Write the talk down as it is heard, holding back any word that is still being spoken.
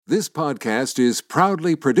This podcast is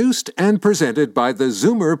proudly produced and presented by the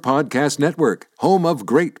Zoomer Podcast Network, home of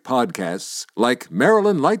great podcasts like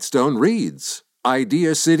Marilyn Lightstone Reads,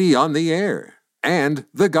 Idea City on the Air, and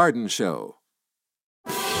The Garden Show.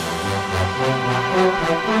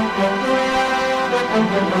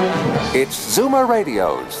 It's Zoomer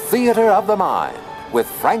Radio's Theater of the Mind with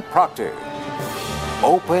Frank Proctor.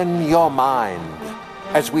 Open your mind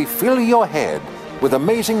as we fill your head with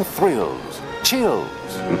amazing thrills, chills,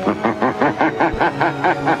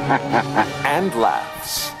 and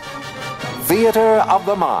laughs. Theater of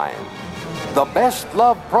the Mind. The best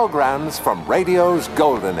love programs from radio's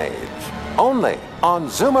golden age. Only on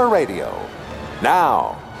Zoomer Radio.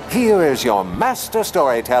 Now, here is your master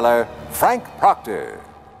storyteller, Frank Proctor.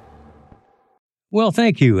 Well,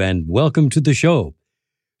 thank you, and welcome to the show.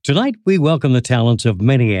 Tonight, we welcome the talents of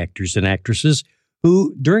many actors and actresses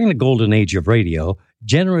who, during the golden age of radio,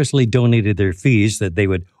 generously donated their fees that they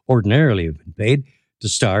would ordinarily have been paid to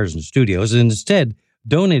stars and studios, and instead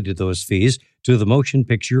donated those fees to the Motion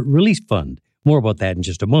Picture Relief Fund. More about that in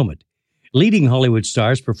just a moment. Leading Hollywood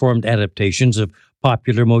stars performed adaptations of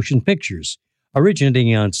popular motion pictures.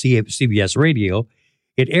 Originating on CBS Radio,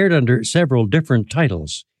 it aired under several different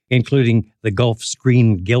titles, including the Gulf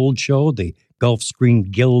Screen Guild Show, the Gulf Screen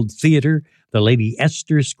Guild Theater, the Lady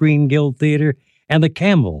Esther Screen Guild Theater, and the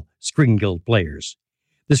Campbell Screen Guild Players.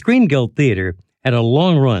 The Screen Guild Theater had a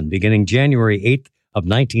long run beginning January 8th of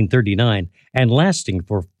 1939 and lasting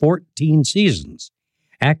for 14 seasons.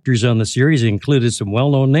 Actors on the series included some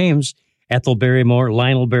well-known names: Ethel Barrymore,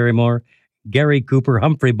 Lionel Barrymore, Gary Cooper,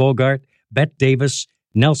 Humphrey Bogart, Bette Davis,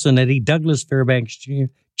 Nelson Eddy, Douglas Fairbanks Jr.,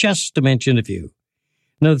 just to mention a few.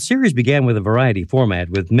 Now, the series began with a variety format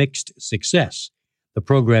with mixed success. The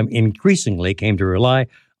program increasingly came to rely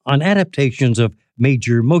on adaptations of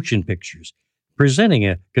major motion pictures, presenting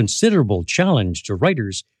a considerable challenge to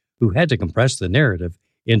writers who had to compress the narrative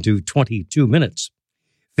into 22 minutes.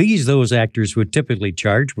 Fees those actors would typically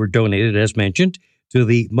charge were donated, as mentioned, to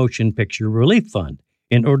the Motion Picture Relief Fund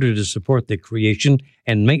in order to support the creation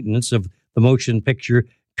and maintenance of the Motion Picture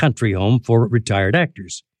Country Home for retired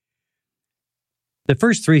actors. The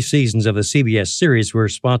first 3 seasons of the CBS series were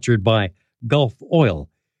sponsored by Gulf Oil.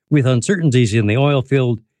 With uncertainties in the oil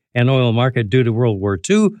field and oil market due to World War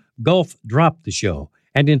II, Gulf dropped the show,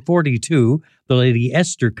 and in 1942, the Lady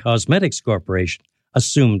Esther Cosmetics Corporation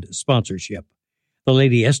assumed sponsorship. The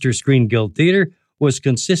Lady Esther Screen Guild Theater was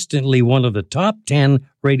consistently one of the top 10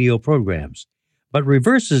 radio programs, but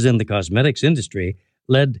reverses in the cosmetics industry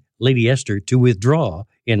led Lady Esther to withdraw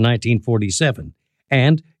in 1947,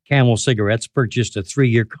 and Camel Cigarettes purchased a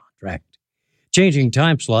 3-year contract. Changing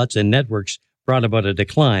time slots and networks brought about a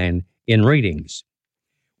decline in ratings.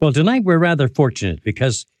 Well, tonight we're rather fortunate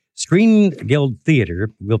because Screen Guild Theater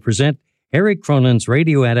will present Harry Cronin's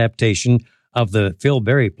radio adaptation of the Phil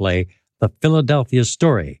Berry play, The Philadelphia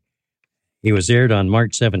Story. It was aired on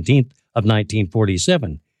March 17th of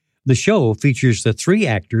 1947. The show features the 3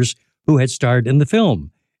 actors who had starred in the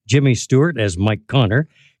film: Jimmy Stewart as Mike Connor,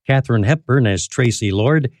 Katharine Hepburn as Tracy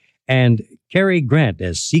Lord, and Cary Grant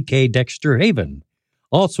as C.K. Dexter Haven.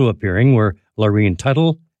 Also appearing were Lorene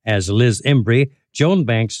Tuttle as Liz Embry, Joan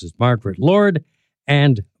Banks as Margaret Lord,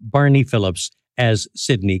 and Barney Phillips as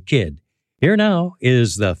Sidney Kidd. Here now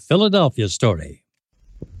is The Philadelphia Story.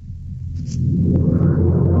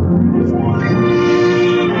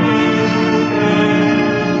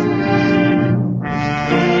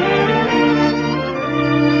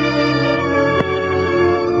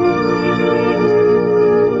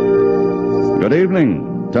 Good evening.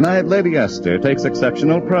 Tonight, Lady Esther takes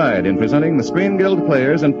exceptional pride in presenting the Screen Guild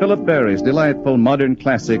Players and Philip Berry's delightful modern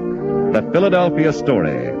classic, The Philadelphia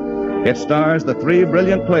Story. It stars the 3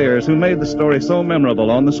 brilliant players who made the story so memorable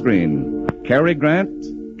on the screen: Cary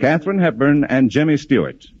Grant, Katharine Hepburn, and Jimmy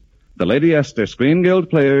Stewart. The Lady Esther Screen Guild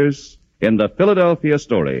Players in The Philadelphia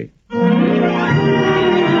Story.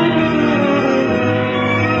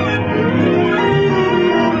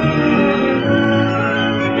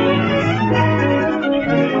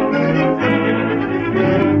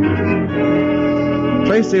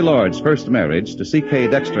 Tracy Lord's first marriage to C.K.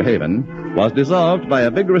 Dexter Haven was dissolved by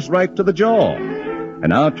a vigorous right to the jaw. And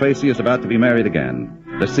now Tracy is about to be married again.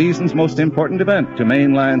 The season's most important event to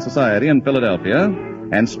mainline society in Philadelphia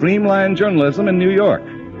and streamline journalism in New York.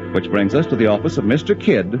 Which brings us to the office of Mr.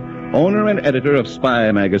 Kidd, owner and editor of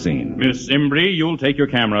Spy magazine. Miss Embry, you'll take your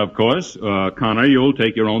camera, of course. Connor, you'll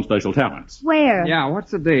take your own special talents. Where? Yeah,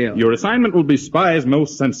 what's the deal? Your assignment will be Spy's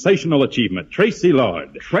most sensational achievement, Tracy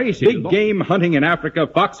Lord. Tracy? Big game hunting in Africa,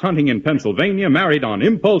 fox hunting in Pennsylvania, married on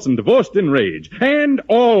impulse and divorced in rage, and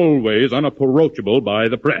always unapproachable by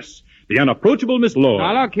the press. The unapproachable Miss Lord.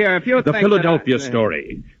 Now, look here, if you The think Philadelphia that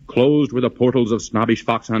story. Closed with the portals of snobbish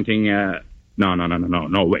fox hunting,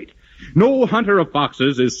 No, wait. No Hunter of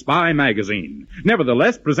Foxes is Spy Magazine.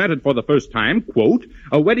 Nevertheless, presented for the first time, quote,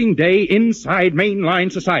 a wedding day inside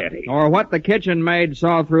mainline society. Or what the kitchen maid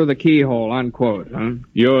saw through the keyhole, unquote, huh?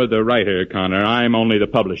 You're the writer, Connor. I'm only the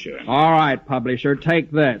publisher. All right, publisher,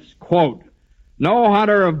 take this. Quote, no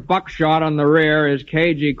hunter of buckshot on the rear is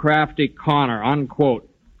cagey, crafty Connor, unquote.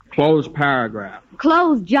 Close paragraph.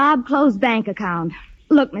 Closed job, closed bank account.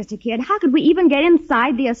 Look, Mr. Kidd, how could we even get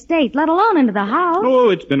inside the estate, let alone into the house? Oh,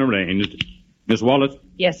 it's been arranged. Miss Wallace,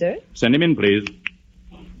 Yes, sir. send him in, please.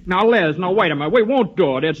 Now, Liz, no, wait a minute. We won't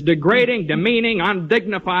do it. It's degrading, demeaning,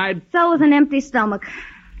 undignified. So is an empty stomach.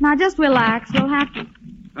 Now, just relax. We'll have to...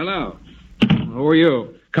 Hello. Who are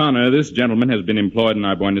you? Connor, this gentleman has been employed in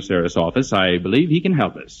our Buenos Aires office. I believe he can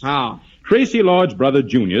help us. How? Tracy Lord's brother,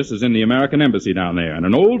 Junius, is in the American Embassy down there, and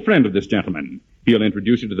an old friend of this gentleman. He'll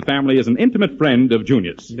introduce you to the family as an intimate friend of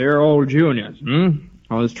Junius. Dear old Junius,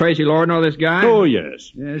 Oh, does Tracy Lord know this guy? Oh,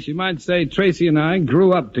 yes. Yes, you might say Tracy and I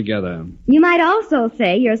grew up together. You might also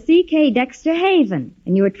say you're C.K. Dexter Haven,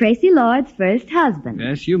 and you were Tracy Lord's first husband.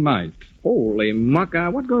 Yes, you might. Holy muck,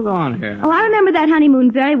 what goes on here? Oh, I remember that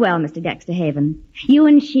honeymoon very well, Mr. Dexter Haven. You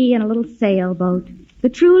and she in a little sailboat. The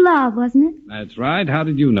true love, wasn't it? That's right. How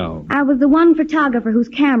did you know? I was the one photographer whose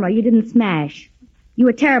camera you didn't smash. You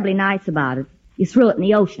were terribly nice about it. You threw it in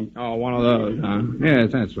the ocean. Oh, one of those, huh?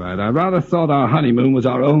 Yes, that's right. I rather thought our honeymoon was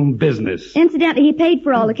our own business. Incidentally, he paid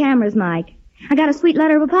for all the cameras, Mike. I got a sweet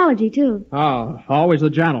letter of apology, too. Oh, always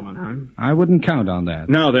the gentleman, huh? I wouldn't count on that.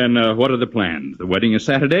 Now then, what are the plans? The wedding is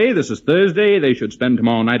Saturday. This is Thursday. They should spend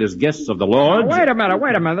tomorrow night as guests of the Lord. Wait a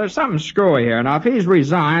minute. There's something screwy here. Now, if he's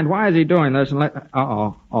resigned, why is he doing this?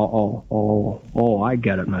 I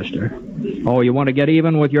get it, mister. Oh, you want to get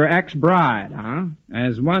even with your ex-bride, huh?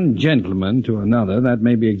 As one gentleman to another, that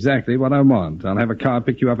may be exactly what I want. I'll have a car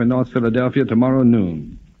pick you up in North Philadelphia tomorrow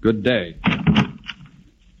noon. Good day.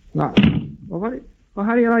 No. Well,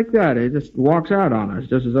 how do you like that? He just walks out on us,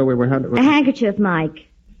 just as though we were... A handkerchief, Mike.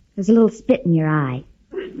 There's a little spit in your eye.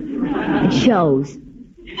 It shows.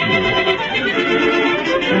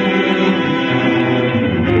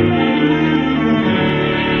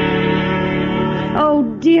 Oh,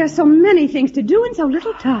 dear, so many things to do in so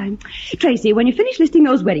little time. Tracy, when you finish listing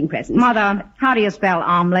those wedding presents... Mother, how do you spell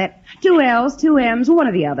omelet? 2 L's, 2 M's, one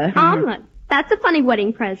or the other. Omelet. That's a funny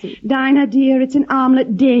wedding present. Dinah, dear, it's an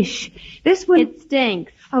omelet dish. This one... It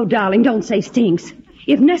stinks. Oh, darling, don't say stinks.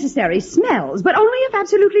 If necessary, smells, but only if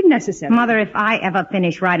absolutely necessary. Mother, if I ever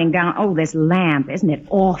finish writing down, this lamp, isn't it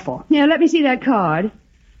awful? Yeah, let me see that card.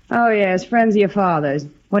 Oh, yes, friends of your father's.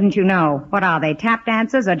 Wouldn't you know? What are they, tap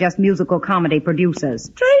dancers or just musical comedy producers?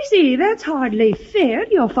 Tracy, that's hardly fair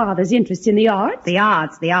to your father's interest in the arts. The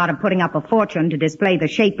arts, the art of putting up a fortune to display the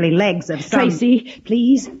shapely legs of some... Tracy,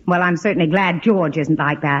 please. Well, I'm certainly glad George isn't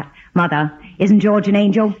like that. Mother, isn't George an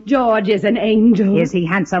angel? George is an angel. Is he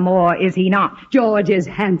handsome or is he not? George is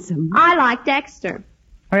handsome. I like Dexter.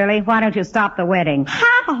 Really? Why don't you stop the wedding?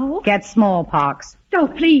 How? Get smallpox. Oh,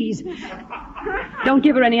 please. Don't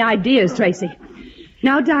give her any ideas, Tracy.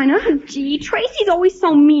 Now, Dinah. Gee, Tracy's always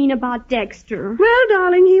so mean about Dexter. Well,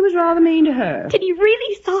 darling, he was rather mean to her. Did he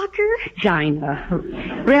really sock her?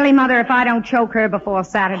 Dinah. Really, Mother, if I don't choke her before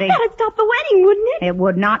Saturday... That'd stop the wedding, wouldn't it? It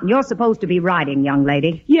would not. You're supposed to be riding, young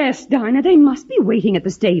lady. Yes, Dinah, they must be waiting at the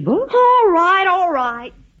stable. All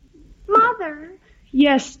right. Mother.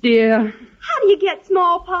 Yes, dear. How do you get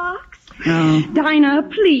smallpox? Dinah,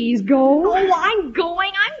 please go. Oh, I'm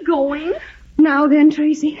going. Now then,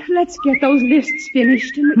 Tracy, let's get those lists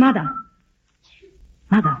finished. Mother,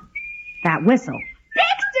 that whistle.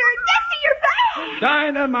 Dexter, you're back!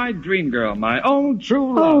 Dinah, my dream girl, my own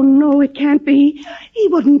true love. Oh, no, it can't be. He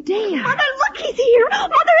wouldn't dare. Mother, look, he's here.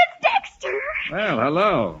 Mother, it's Dexter. Well,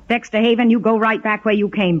 hello. Dexter Haven, you go right back where you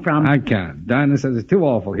came from. I can't. Dinah says it's too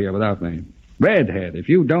awful here without me. Redhead, if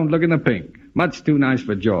you don't look in the pink. Much too nice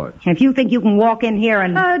for George. If you think you can walk in here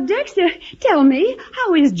and... Dexter, tell me,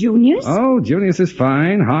 how is Junius? Oh, Junius is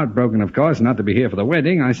fine. Heartbroken, of course, not to be here for the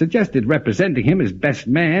wedding. I suggested representing him as best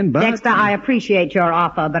man, but... Dexter, I appreciate your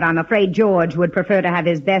offer, but I'm afraid George would prefer to have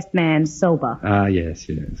his best man sober. Ah, yes.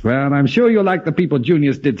 Well, I'm sure you'll like the people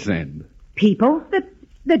Junius did send. People?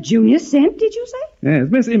 That Junius sent, did you say? Yes,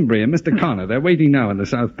 Miss Imbrie and Mr. Connor. They're waiting now in the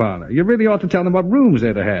south parlor. You really ought to tell them what rooms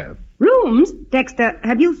they're to have. Rooms? Dexter,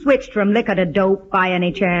 have you switched from liquor to dope by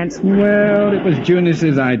any chance? Well, it was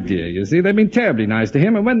Junius's idea, you see. They've been terribly nice to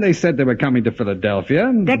him, and when they said they were coming to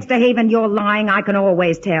Philadelphia... Dexter Haven, you're lying. I can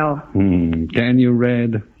always tell. Can you,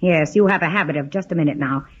 Red? Yes, you have a habit of... Just a minute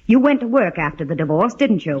now. You went to work after the divorce,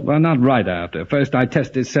 didn't you? Well, not right after. First, I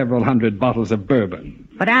tested several hundred bottles of bourbon.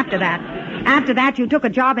 But after that, you took a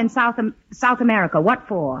job in South America. What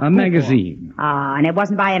for? A magazine. Ah, and it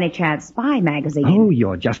wasn't by any chance Spy Magazine. Oh,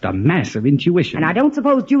 you're just a mass of intuition. And I don't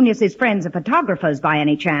suppose Junius's friends are photographers by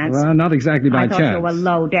any chance. Well, not exactly by chance. I thought you were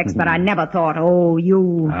low, Dex, but I never thought,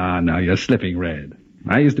 you... Ah, no, you're slipping, Red.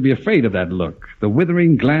 I used to be afraid of that look, the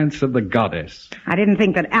withering glance of the goddess. I didn't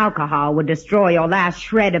think that alcohol would destroy your last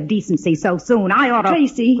shred of decency so soon. I ought to...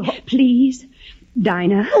 Tracy, please.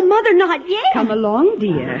 Dinah. Oh, Mother, not yet. Come along,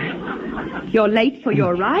 dear. You're late for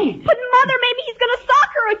your ride. But, Mother, maybe he's going to sock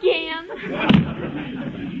her again.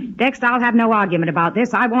 Dex, I'll have no argument about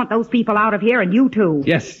this. I want those people out of here, and you too.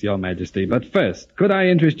 Yes, Your Majesty. But first, could I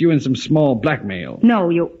interest you in some small blackmail? No,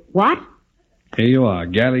 you... What? Here you are,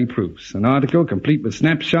 Galley Proofs. An article complete with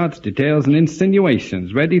snapshots, details, and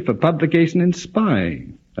insinuations, ready for publication in Spy.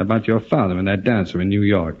 About your father and that dancer in New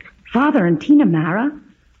York. Father and Tina Mara?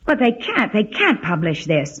 But they can't publish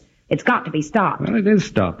this. It's got to be stopped. Well, it is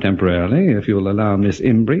stopped temporarily, if you'll allow Miss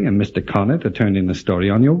Imbrie and Mr. Connor to turn in the story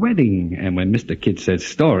on your wedding. And when Mr. Kidd says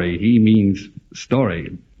story, he means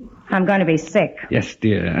story. I'm going to be sick. Yes,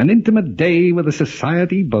 dear. An intimate day with a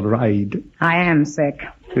society bride. I am sick.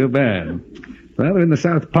 Too bad. Well, they're in the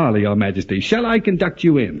South Parlor, Your Majesty. Shall I conduct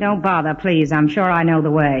you in? Don't bother, please. I'm sure I know the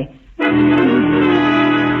way.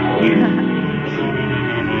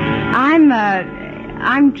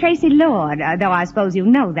 I'm Tracy Lord, though I suppose you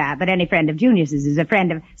know that, but any friend of Junius's is a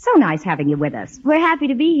friend of... So nice having you with us. We're happy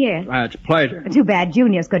to be here. It's a pleasure. Too bad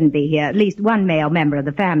Junius couldn't be here. At least one male member of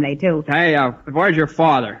the family, too. Hey, where's your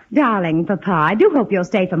father? Darling, Papa, I do hope you'll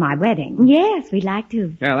stay for my wedding. Yes, we'd like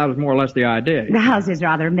to. Yeah, that was more or less the idea. The house is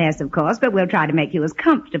rather a mess, of course, but we'll try to make you as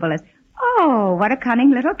comfortable as... Oh, what a cunning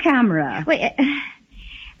little camera. Wait,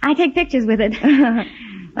 I take pictures with it.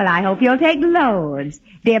 Well, I hope you'll take loads.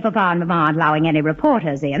 Dear Papa and Mama aren't allowing any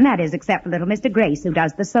reporters in, that is, except for little Mr. Grace, who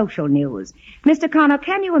does the social news. Mr. Connor,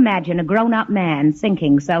 can you imagine a grown-up man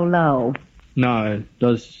sinking so low? No, it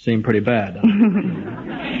does seem pretty bad.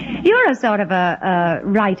 You're a sort of a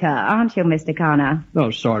writer, aren't you, Mr. Connor? No,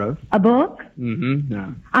 sort of. A book? Mm-hmm,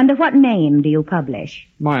 yeah. Under what name do you publish?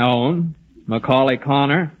 My own, Macaulay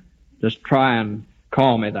Connor. Just try and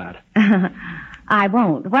call me that. I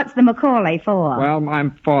won't. What's the Macaulay for? Well, my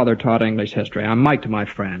father taught English history. I'm Mike to my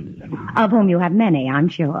friend. Of whom you have many, I'm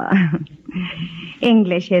sure.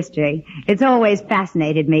 English history. It's always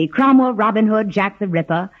fascinated me. Cromwell, Robin Hood, Jack the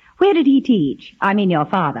Ripper. Where did he teach? I mean your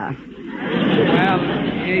father. Well,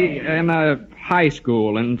 in a high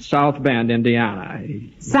school in South Bend, Indiana.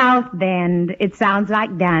 South Bend. It sounds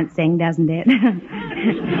like dancing, doesn't it?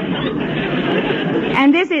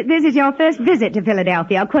 And this is your first visit to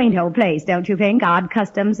Philadelphia. A quaint old place, don't you think? Odd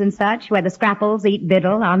customs and such, where the Scrapples eat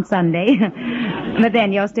biddle on Sunday. But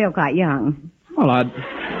then you're still quite young. Well, I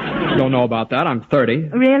don't know about that. I'm 30.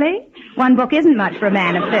 Really? One book isn't much for a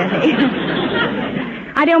man of 30.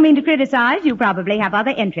 I don't mean to criticize. You probably have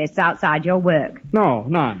other interests outside your work. No,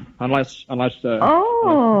 none. Unless.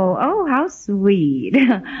 Oh, how sweet.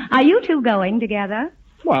 Are you two going together?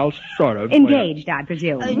 Well, sort of. Engaged, I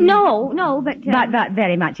presume. No, but... But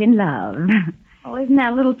very much in love. Oh, isn't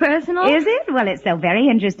that a little personal? Is it? Well, it's so very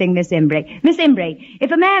interesting, Miss Imbrie. Miss Imbrie,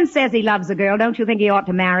 if a man says he loves a girl, don't you think he ought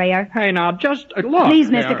to marry her? Hey, now, just look.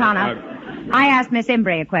 Please, Mr. Connor. I asked Miss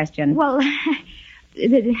Imbrie a question. Well,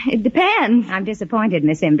 it depends. I'm disappointed,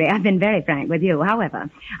 Miss Imbrie. I've been very frank with you.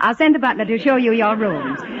 However, I'll send the butler to show you your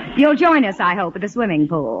rooms. You'll join us, I hope, at the swimming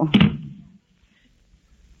pool.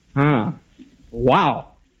 Huh. Wow.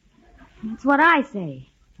 That's what I say.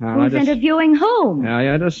 Who's interviewing whom?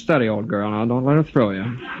 Yeah, just steady, old girl. Now, don't let her throw you.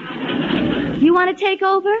 You want to take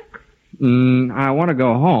over? I want to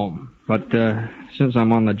go home. But since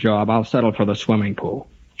I'm on the job, I'll settle for the swimming pool.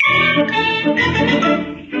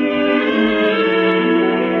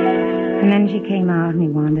 And then she came out and he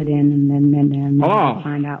wandered in and then Hello.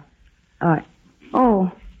 Find out.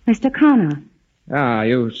 Oh, Mr. Connor. Yeah,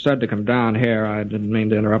 you said to come down here. I didn't mean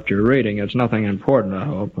to interrupt your reading. It's nothing important, I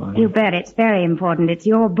hope. You bet. It's very important. It's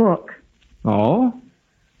your book. Oh?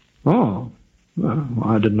 Oh. Well,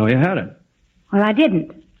 I didn't know you had it. Well, I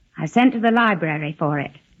didn't. I sent to the library for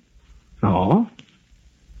it. Oh?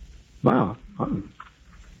 Well,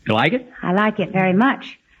 you like it? I like it very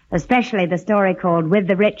much. Especially the story called With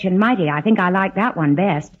the Rich and Mighty. I think I like that one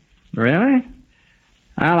best. Really?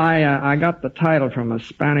 Well, I got the title from a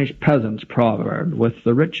Spanish peasant's proverb, with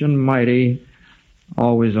the rich and mighty,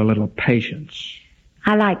 always a little patience.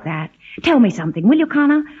 I like that. Tell me something, will you,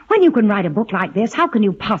 Connor? When you can write a book like this, how can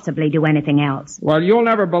you possibly do anything else? Well, you'll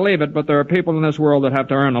never believe it, but there are people in this world that have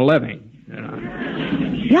to earn a living. You know.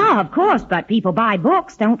 Yeah, of course, but people buy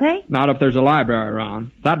books, don't they? Not if there's a library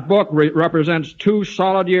around. That book represents 2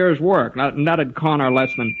 solid years' work. Netted Connor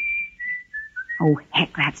less than... Oh, heck,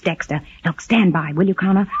 that's Dexter. Look, stand by, will you,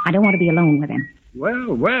 Connor? I don't want to be alone with him.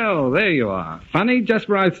 Well, there you are. Funny, just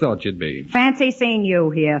where I thought you'd be. Fancy seeing you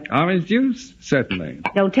here. Orange juice? Certainly.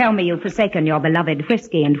 Don't tell me you've forsaken your beloved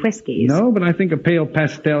whiskey and whiskies. No, but I think a pale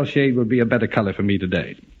pastel shade would be a better color for me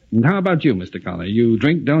today. And how about you, Mr. Connor? You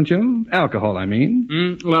drink, don't you? Alcohol, I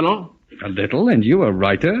mean. Little. A little, and you a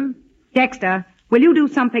writer? Dexter, will you do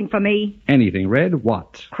something for me? Anything, Red?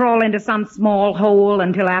 What? Crawl into some small hole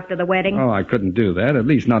until after the wedding? Oh, I couldn't do that. At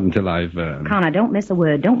least not until I've... Connor, don't miss a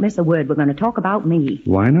word. Don't miss a word. We're going to talk about me.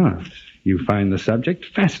 Why not? You find the subject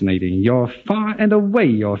fascinating. You're far and away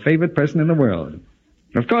your favorite person in the world.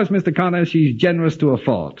 Of course, Mr. Connor, she's generous to a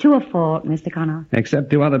fault. To a fault, Mr. Connor. Except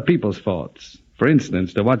to other people's faults. For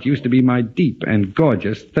instance, to what used to be my deep and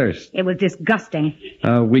gorgeous thirst. It was disgusting.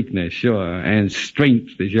 Weakness, sure, and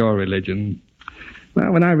strength is your religion.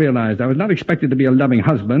 Well, when I realized I was not expected to be a loving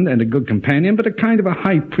husband and a good companion, but a kind of a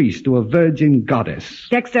high priest to a virgin goddess.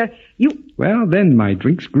 Dexter, you... Well, then my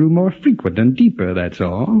drinks grew more frequent and deeper, that's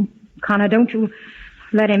all. Connor, don't you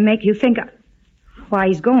let him make you think... Why,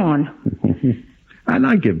 he's gone. I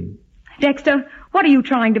like him. Dexter, what are you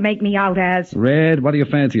trying to make me out as? Red, what do you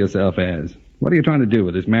fancy yourself as? What are you trying to do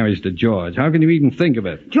with this marriage to George? How can you even think of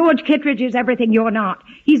it? George Kittredge is everything you're not.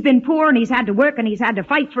 He's been poor and he's had to work and he's had to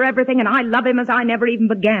fight for everything, and I love him as I never even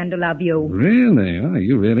began to love you. Really? Oh,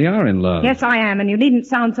 you really are in love. Yes, I am, and you needn't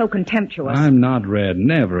sound so contemptuous. I'm not, Red.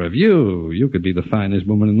 Never of you. You could be the finest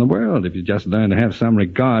woman in the world if you just learned to have some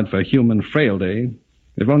regard for human frailty.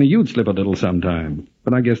 If only you'd slip a little sometime.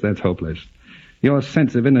 But I guess that's hopeless. Your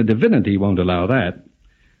sense of inner divinity won't allow that.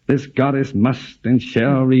 This goddess must and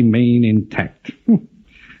shall remain intact.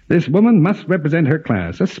 This woman must represent her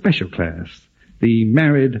class, a special class, the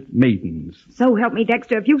married maidens. So help me,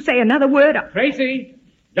 Dexter, if you say another word... Tracy,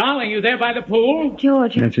 darling, you there by the pool?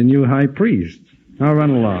 George... That's a new high priest. I'll run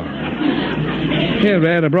along. Here,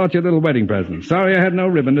 Red, I brought you a little wedding present. Sorry I had no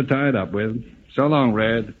ribbon to tie it up with. So long,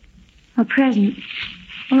 Red. A present?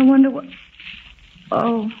 Well, I wonder what...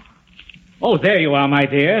 Oh, there you are, my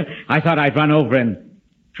dear. I thought I'd run over and...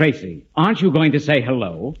 Tracy, aren't you going to say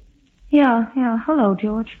hello? Yeah. Hello,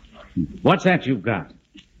 George. What's that you've got?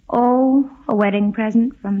 Oh, a wedding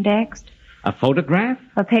present from Dex. A photograph?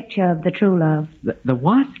 A picture of the true love. The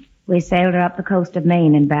what? We sailed her up the coast of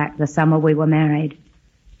Maine and back the summer we were married.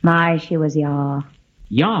 My, she was yar.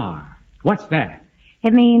 Yar? What's that?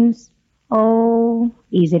 It means,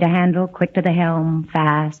 easy to handle, quick to the helm,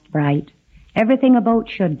 fast, bright. Everything a boat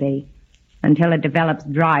should be, until it develops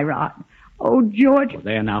dry rot. Oh, George. Oh,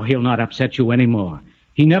 there now, he'll not upset you anymore.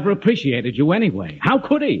 He never appreciated you anyway. How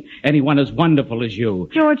could he? Anyone as wonderful as you.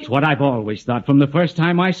 George. It's what I've always thought from the first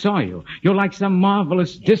time I saw you. You're like some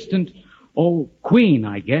marvelous, distant, queen,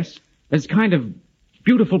 I guess. There's kind of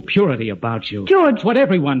beautiful purity about you. George. It's what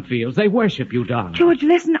everyone feels. They worship you, darling. George,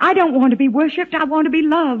 listen, I don't want to be worshipped. I want to be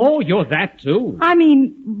loved. Oh, you're that, too. I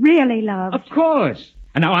mean, really loved. Of course.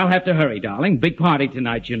 And now I'll have to hurry, darling. Big party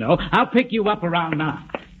tonight, you know. I'll pick you up around 9.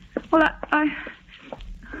 Well,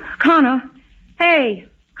 Connor. Hey,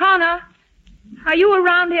 Connor. Are you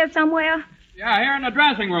around here somewhere? Yeah, here in the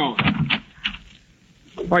dressing room.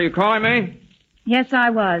 Were you calling me? Yes,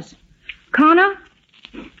 I was. Connor,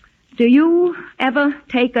 do you ever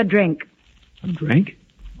take a drink? A drink?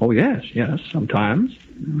 Oh, yes, sometimes.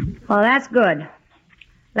 Well, that's good.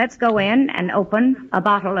 Let's go in and open a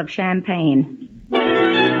bottle of champagne.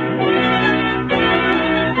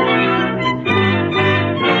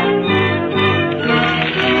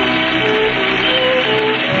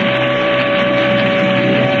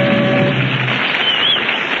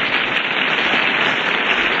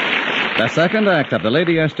 The second act of the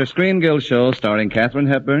Lady Esther Screen Guild show starring Katharine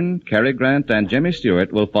Hepburn, Cary Grant, and Jimmy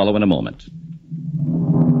Stewart will follow in a moment.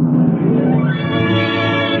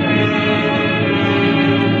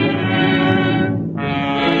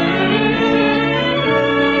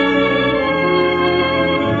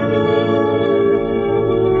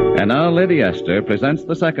 And now Lady Esther presents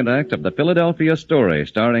the second act of the Philadelphia Story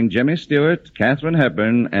starring Jimmy Stewart, Katharine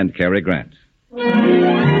Hepburn, and Cary Grant.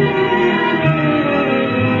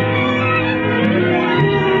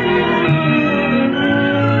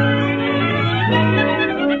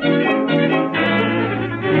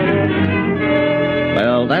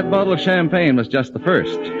 That bottle of champagne was just the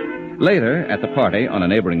first. Later, at the party on a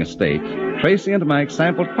neighboring estate, Tracy and Mike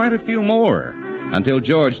sampled quite a few more until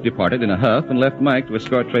George departed in a huff and left Mike to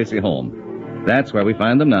escort Tracy home. That's where we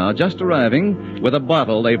find them now, just arriving with a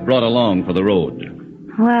bottle they've brought along for the road.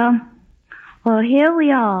 Well, here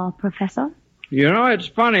we are, Professor. You know, it's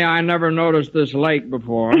funny, I never noticed this lake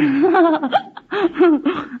before.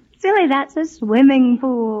 Silly, that's a swimming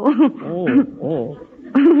pool. Oh.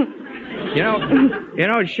 You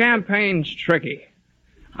know, champagne's tricky.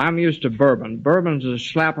 I'm used to bourbon. Bourbon's a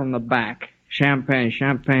slap on the back.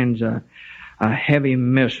 Champagne's a heavy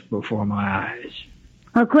mist before my eyes.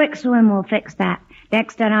 A quick swim will fix that.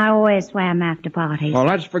 Dexter and I always swam after parties. Well,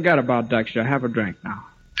 let's forget about Dexter. Have a drink now.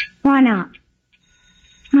 Why not?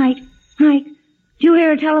 Mike, did you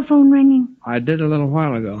hear a telephone ringing? I did a little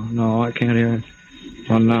while ago. No, I can't hear it.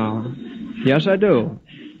 Well, no. Yes, I do.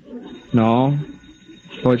 No.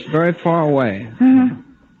 Oh, it's very far away. Mm-hmm.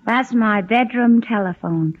 That's my bedroom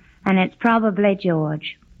telephone, and it's probably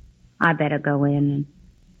George. I better go in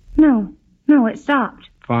and... No, it stopped.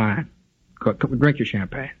 Fine. Go, drink your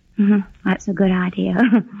champagne. Mm-hmm. That's a good idea.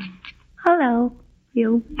 Hello,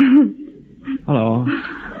 you. Hello.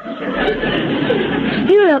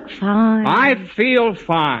 You look fine. I feel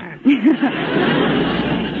fine.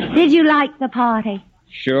 Did you like the party?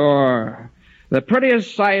 Sure. The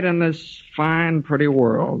prettiest sight in this fine, pretty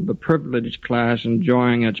world. The privileged class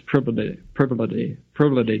enjoying its privileges.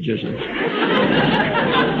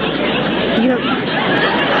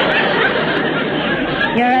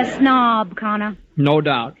 You're a snob, Connor. No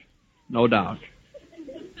doubt.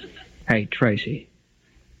 Hey, Tracy.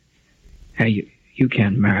 Hey, you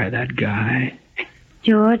can't marry that guy.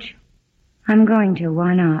 George, I'm going to.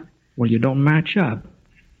 Why not? Well, you don't match up.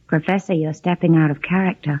 Professor, you're stepping out of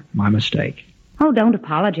character. My mistake. Oh, don't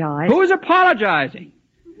apologize. Who is apologizing?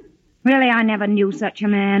 Really, I never knew such a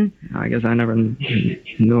man. I guess I never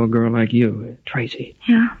knew a girl like you, Tracy.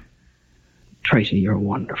 Yeah? Tracy, you're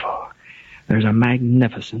wonderful. There's a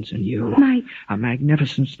magnificence in you. Mike. A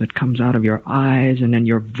magnificence that comes out of your eyes and in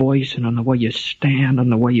your voice and on the way you stand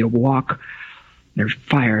and the way you walk. There's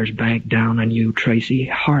fires banked down on you, Tracy.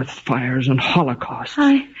 Hearth fires and holocausts.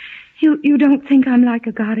 You don't think I'm like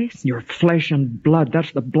a goddess? You're flesh and blood.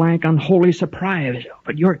 That's the blank, unholy surprise.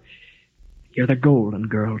 But you're the golden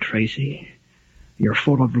girl, Tracy. You're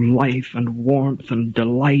full of life and warmth and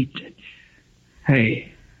delight.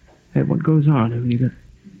 Hey, what goes on? You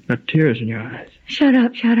got tears in your eyes. Shut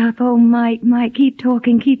up. Oh, Mike, keep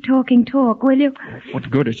talking, talk, will you? What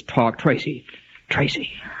good is talk, Tracy?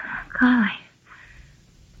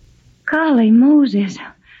 Golly, Moses.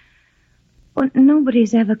 Well,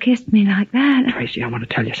 nobody's ever kissed me like that. Tracy, I want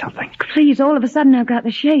to tell you something. Please, all of a sudden I've got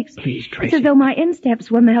the shakes. Please, Tracy. It's as though my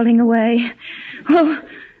insteps were melting away. Oh,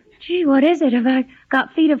 gee, what is it? Have I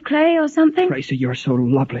got feet of clay or something? Tracy, you're so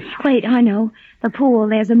lovely. Wait, I know. The pool,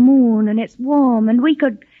 there's a moon, and it's warm, and we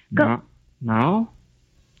could go... Now?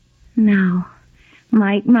 Now.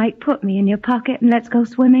 Mike, put me in your pocket and let's go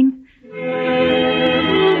swimming.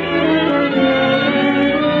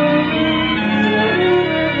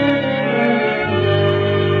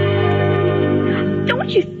 Don't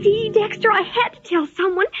you see, Dexter? I had to tell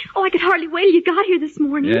someone. Oh, I could hardly wait till you got here this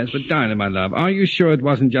morning. Yes, but Dinah, my love, are you sure it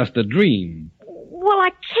wasn't just a dream? Well, I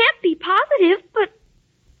can't be positive, but...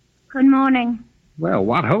 Good morning. Well,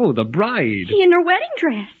 what ho, the bride. In her wedding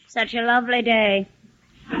dress. Such a lovely day.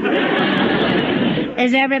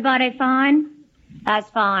 Is everybody fine? That's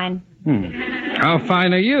fine. How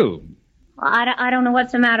fine are you? Well, I don't know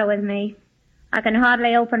what's the matter with me. I can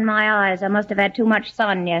hardly open my eyes. I must have had too much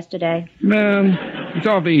sun yesterday. It's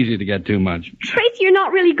awfully easy to get too much. Tracy, you're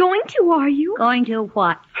not really going to, are you? Going to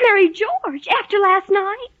what? Marry George after last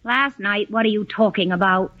night. Last night? What are you talking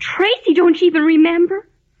about? Tracy, don't you even remember?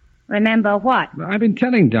 Remember what? I've been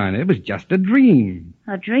telling Dinah it was just a dream.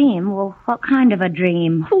 A dream? Well, what kind of a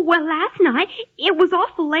dream? Well, last night, it was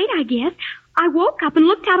awful late, I guess. I woke up and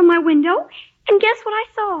looked out of my window, and guess what I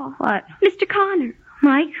saw? What? Mr. Connor.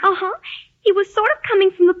 Mike? Uh-huh. He was sort of coming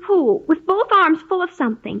from the pool, with both arms full of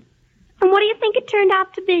something. And what do you think it turned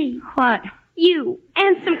out to be? What? You,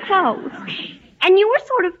 and some clothes. And you were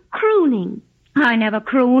sort of crooning. I never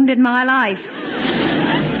crooned in my life.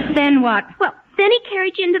 Then what? Well, then he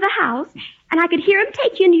carried you into the house, and I could hear him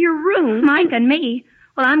take you into your room. Mike and me?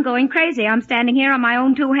 Well, I'm going crazy. I'm standing here on my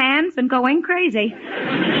own two hands and going crazy.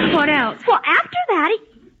 What else? Well, after that,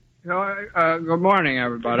 Good morning,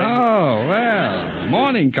 everybody. Oh, well.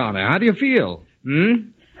 Morning, Connor. How do you feel?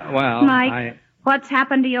 Well, Mike, what's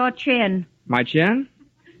happened to your chin? My chin?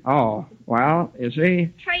 Oh, well, you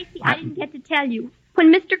see... Tracy, I didn't get to tell you.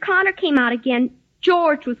 When Mr. Connor came out again,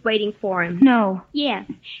 George was waiting for him. No. Yes.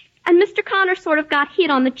 And Mr. Connor sort of got hit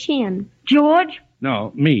on the chin. George?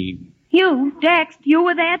 No, me. You, Dex, you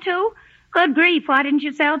were there too? Good grief, why didn't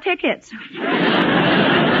you sell tickets?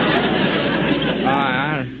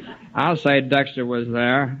 I'll say Dexter was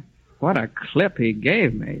there. What a clip he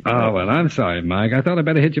gave me. Oh, well, I'm sorry, Mike. I thought I'd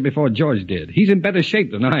better hit you before George did. He's in better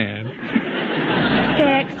shape than I am.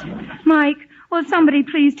 Dex, Mike, will somebody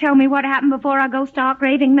please tell me what happened before I go stark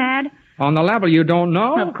raving mad? On the level, you don't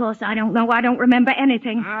know? Of course I don't know. I don't remember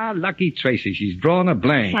anything. Ah, lucky Tracy. She's drawn a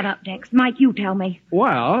blank. Shut up, Dex. Mike, you tell me.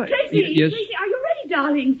 Well, Tracy, Tracy, are you ready,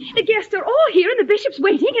 darling? The guests are all here and the bishop's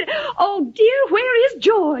waiting. And, oh, dear, where is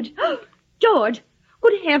George? George.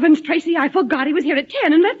 Good heavens, Tracy, I forgot he was here at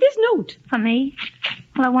 10 and left this note. For me?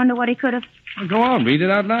 Well, I wonder what he could have... Well, go on, read it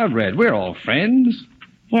out loud, Red. We're all friends.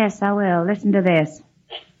 Yes, I will. Listen to this.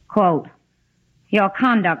 Quote, your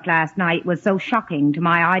conduct last night was so shocking to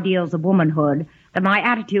my ideals of womanhood that my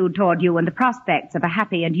attitude toward you and the prospects of a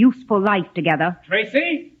happy and useful life together...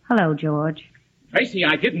 Tracy? Hello, George. Tracy,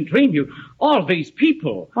 I didn't dream you. All these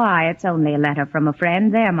people. Why, it's only a letter from a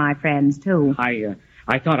friend. They're my friends, too.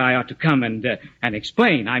 I thought I ought to come and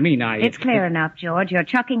explain. It's clear enough, George. You're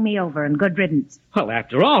chucking me over, and good riddance. Well,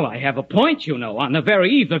 after all, I have a point, you know, on the very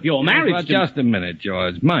eve of your marriage. Well, just a minute,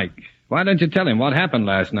 George. Mike, why don't you tell him what happened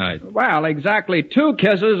last night? Well, exactly 2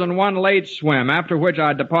 kisses and 1 late swim, after which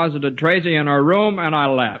I deposited Tracy in her room and I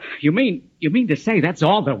left. You mean to say that's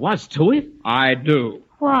all there was to it? I do.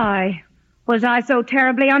 Why? Was I so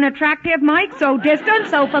terribly unattractive, Mike? So distant,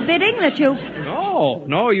 so forbidding that you...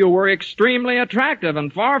 No, you were extremely attractive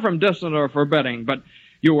and far from distant or forbidding, but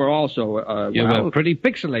you were also, You were pretty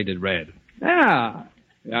pixelated, Red. Yeah,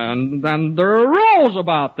 and there are rules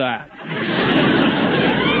about that.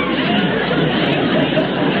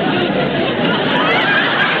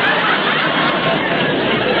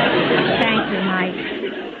 Thank you, Mike.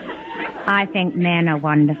 I think men are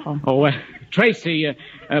wonderful. Oh, Tracy,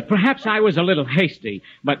 perhaps I was a little hasty,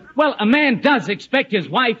 but, well, a man does expect his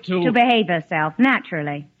wife to... To behave herself,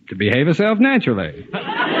 naturally. To behave herself naturally.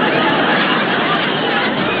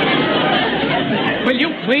 Will you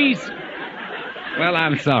please... Well,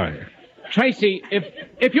 I'm sorry. Tracy,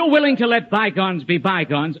 if you're willing to let bygones be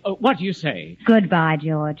bygones, what do you say? Goodbye,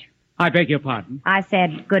 George. I beg your pardon? I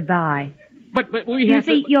said goodbye. But we You have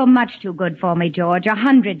see, to... you're much too good for me, George.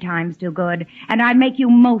 100 times too good. And I'd make you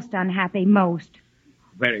most unhappy, most.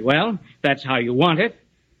 Very well. That's how you want it.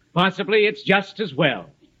 Possibly it's just as well.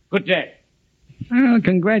 Good day. Well,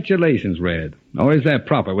 congratulations, Red. Or is that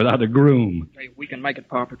proper without a groom? Hey, we can make it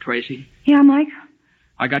proper, Tracy. Yeah, Mike?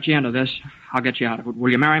 I got you into this. I'll get you out of it.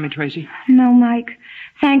 Will you marry me, Tracy? No, Mike.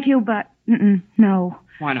 Thank you, but no.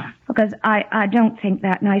 Why not? Because I don't think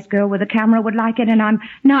that nice girl with a camera would like it, and I'm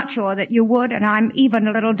not sure that you would, and I'm even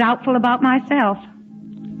a little doubtful about myself.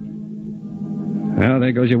 Well,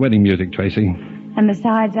 there goes your wedding music, Tracy. And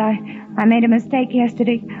besides, I made a mistake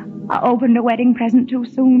yesterday. I opened a wedding present too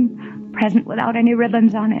soon. Present without any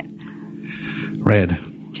ribbons on it. Red.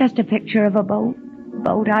 Just a picture of a boat.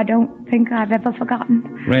 Boat I don't think I've ever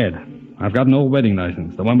forgotten. Red, I've got an old wedding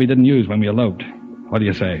license, the one we didn't use when we eloped. What do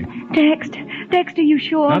you say? Dexter, you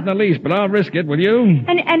sure? Not in the least, but I'll risk it, will you?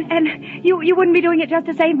 And you wouldn't be doing it just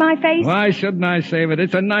to save my face? Why shouldn't I save it?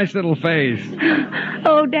 It's a nice little face.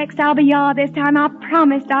 Oh, Dex, I'll be yah this time. I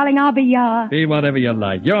promise, darling, I'll be yah. Be whatever you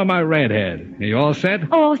like. You're my redhead. Are you all set?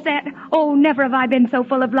 All set. Oh, never have I been so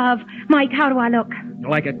full of love. Mike, how do I look?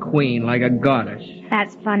 Like a queen, like a goddess.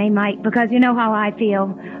 That's funny, Mike, because you know how I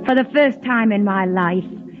feel. For the first time in my life,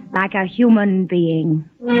 like a human being.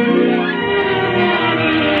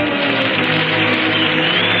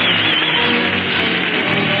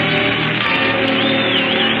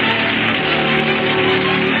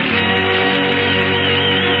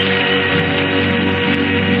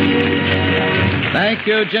 Thank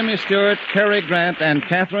you, Jimmy Stewart, Cary Grant, and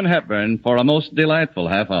Katharine Hepburn for a most delightful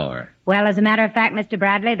half hour. Well, as a matter of fact, Mr.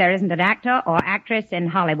 Bradley, there isn't an actor or actress in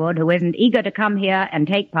Hollywood who isn't eager to come here and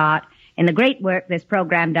take part in the great work this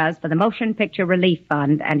program does for the Motion Picture Relief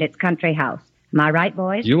Fund and its country house. Am I right,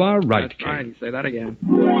 boys? You are right, That's right. Say that again.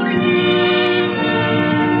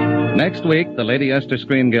 Next week, the Lady Esther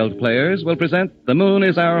Screen Guild players will present The Moon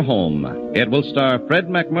is Our Home. It will star Fred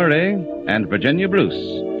McMurray and Virginia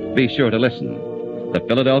Bruce. Be sure to listen. The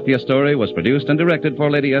Philadelphia story was produced and directed for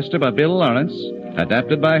Lady Esther by Bill Lawrence,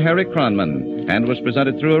 adapted by Harry Cronman, and was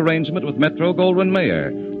presented through arrangement with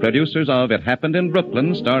Metro-Goldwyn-Mayer, producers of It Happened in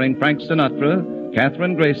Brooklyn, starring Frank Sinatra,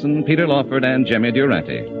 Katherine Grayson, Peter Lawford, and Jimmy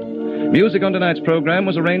Durante. Music on tonight's program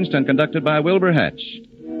was arranged and conducted by Wilbur Hatch.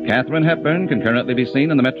 Katharine Hepburn can currently be seen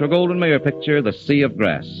in the Metro-Goldwyn-Mayer picture, The Sea of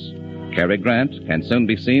Grass. Cary Grant can soon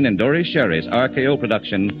be seen in Dory Sherry's RKO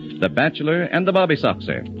production, The Bachelor and the Bobby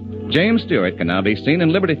Soxer. James Stewart can now be seen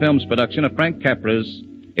in Liberty Films' production of Frank Capra's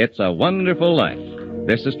It's a Wonderful Life.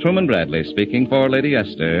 This is Truman Bradley speaking for Lady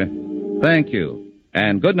Esther. Thank you,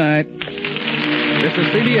 and good night. This is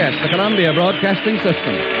CBS, the Columbia Broadcasting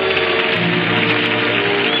System.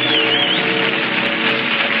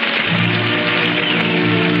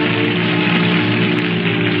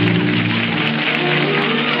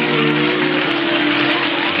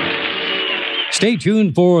 Stay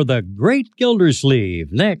tuned for The Great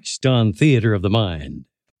Gildersleeve next on Theater of the Mind.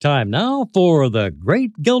 Time now for The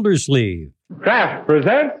Great Gildersleeve. Kraft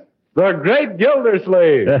presents The Great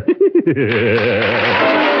Gildersleeve.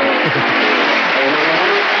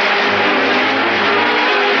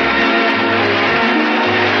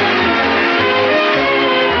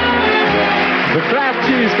 The Kraft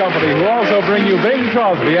Cheese Company, who also bring you Bing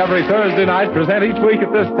Crosby every Thursday night, present each week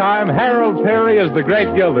at this time Harold Peary as The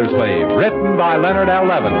Great Gildersleeve, written by Leonard L.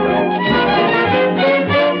 Levinson.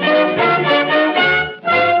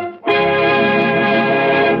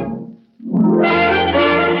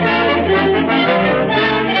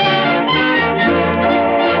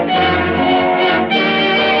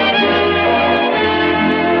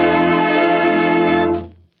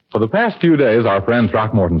 For the past few days, our friend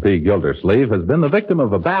Throckmorton P. Gildersleeve has been the victim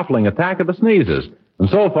of a baffling attack of the sneezes, and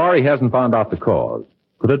so far he hasn't found out the cause.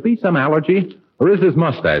 Could it be some allergy, or is his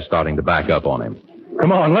mustache starting to back up on him?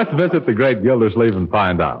 Come on, let's visit the great Gildersleeve and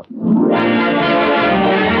find out.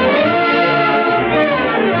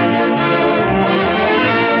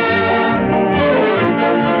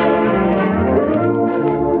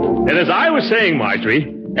 And as I was saying,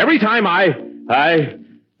 Marjorie, every time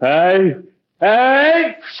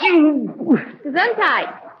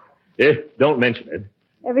Gesundheit. Don't mention it.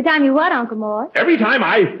 Every time you what, Uncle Mort? Every time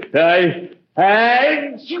a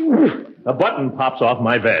button pops off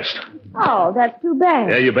my vest. Oh, that's too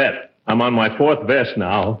bad. Yeah, you bet. I'm on my fourth vest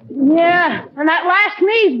now. Yeah, and that last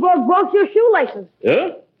sneeze broke your shoelaces. Yeah?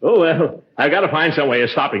 Oh, well, I gotta find some way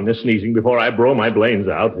of stopping this sneezing before I blow my brains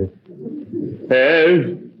out.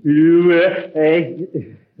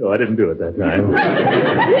 Oh, I didn't do it that time.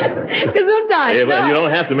 Gesundheit. Yeah, well, you don't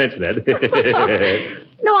have to mention it.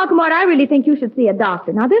 No, Uncle Mort, I really think you should see a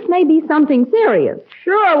doctor. Now, this may be something serious.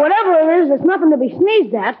 Sure, whatever it is, it's nothing to be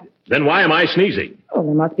sneezed at. Then why am I sneezing? Oh,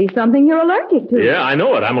 there must be something you're allergic to. Yeah, I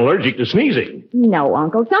know it. I'm allergic to sneezing. No,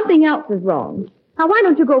 Uncle, something else is wrong. Now, why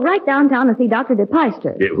don't you go right downtown and see Dr.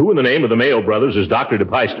 DePeister? Yeah, who in the name of the Mayo brothers is Dr.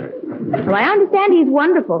 DePeister? Well, I understand he's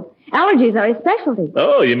wonderful. Allergies are his specialty.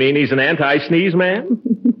 Oh, you mean he's an anti-sneeze man?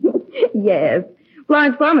 Yes.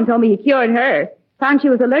 Florence Foreman told me he cured her. Found she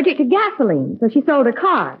was allergic to gasoline, so she sold her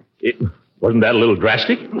car. Wasn't that a little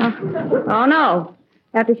drastic? Oh, no.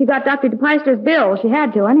 After she got Dr. DePeister's bill, she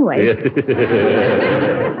had to anyway.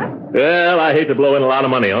 Well, I hate to blow in a lot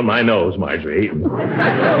of money on my nose, Marjorie.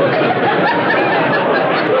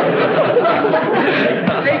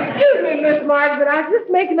 Excuse me, Miss Margaret, I was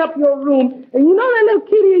just making up your room. And you know that little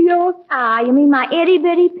kitty of yours? Ah, you mean my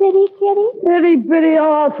itty-bitty pitty kitty? Itty-bitty,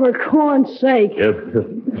 oh, for corn's sake.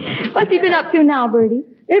 What's he been up to now, Bertie?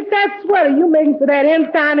 It's that sweater you making for that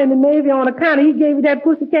ensign in the Navy on account of he gave you that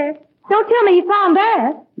pussycat. Don't tell me you found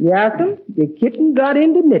that. Yes'm, the kitten got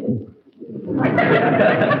into mitten.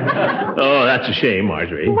 Oh, that's a shame,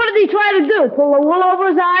 Marjorie. What did he try to do? Pull the wool over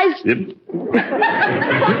his eyes? Yep.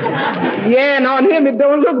 Yeah, and on him it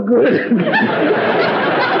don't look good.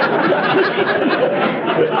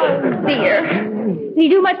 Oh, dear. Did he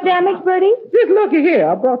do much damage, Bertie? Just looky here.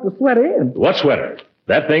 I brought the sweater in. What sweater?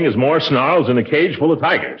 That thing is more snarls in a cage full of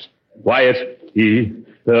tigers. Why, it's... It's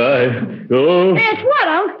what,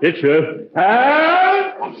 Unc? It's you!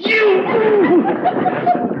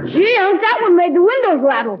 Gee, Unc, that one made the windows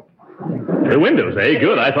rattle. The windows, eh?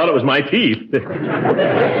 Good. I thought it was my teeth.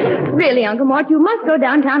 Really, Uncle Mort, you must go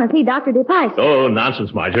downtown and see Dr. DePeister. Oh,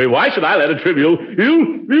 nonsense, Marjorie. Why should I let a trivial...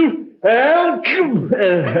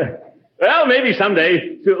 Well, maybe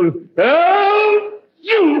someday...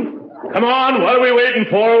 Come on, what are we waiting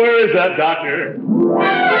for? Where is that doctor?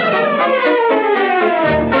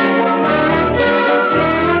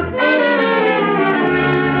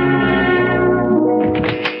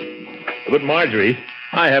 But, Marjorie,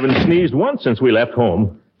 I haven't sneezed once since we left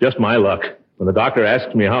home. Just my luck. When the doctor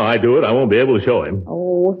asks me how I do it, I won't be able to show him.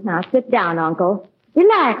 Oh, now sit down, Uncle.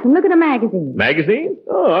 Relax and look at a magazine. Magazine?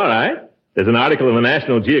 Oh, all right. There's an article in the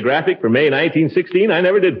National Geographic for May 1916 I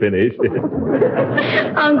never did finish.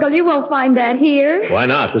 Uncle, you won't find that here. Why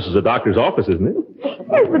not? This is a doctor's office, isn't it?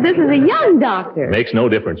 Yes, but this is a young doctor. Makes no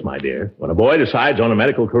difference, my dear. When a boy decides on a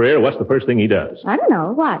medical career, what's the first thing he does? I don't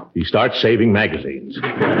know. What? He starts saving magazines.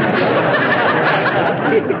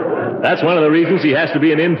 That's one of the reasons he has to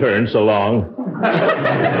be an intern so long.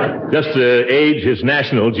 Just to age his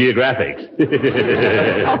National Geographics.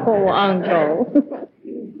 Oh, Uncle.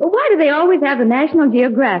 Well, why do they always have the National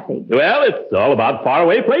Geographic? Well, it's all about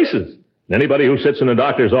faraway places. Anybody who sits in a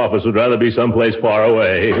doctor's office would rather be someplace far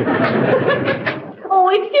away. Oh,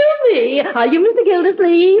 excuse me. Are you Mr.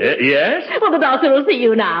 Gildersleeve? Yes? Well, the doctor will see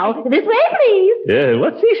you now. This way, please. Yeah,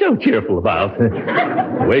 what's he so cheerful about?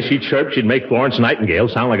 The way she chirped, she'd make Florence Nightingale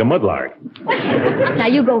sound like a mudlark. Now,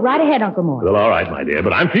 you go right ahead, Uncle Mort. Well, all right, my dear,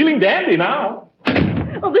 but I'm feeling dandy now.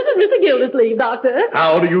 Oh, this is Mr. Gildersleeve, Doctor.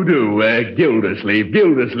 How do you do, Gildersleeve?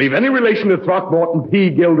 Gildersleeve. Any relation to Throckmorton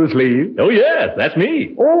P. Gildersleeve? Oh, yes, that's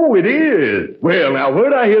me. Oh, it is. Well, now,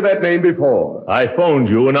 where'd I hear that name before? I phoned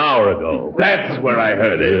you an hour ago. That's where I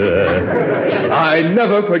heard it. I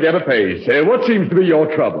never forget a face. What seems to be your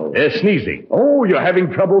trouble? Sneezing. Oh, you're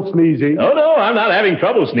having trouble sneezing? Oh, no, I'm not having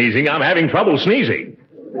trouble sneezing. I'm having trouble sneezing.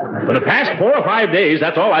 For the past 4 or 5 days,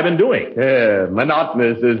 that's all I've been doing. Yeah,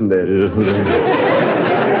 monotonous, isn't it?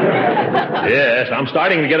 Yes, I'm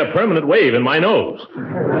starting to get a permanent wave in my nose.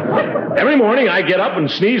 Every morning I get up and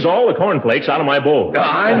sneeze all the cornflakes out of my bowl.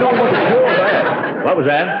 I know what'll cure that. What was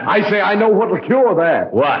that? I say I know what'll cure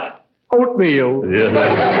that. What? Oatmeal. Yeah.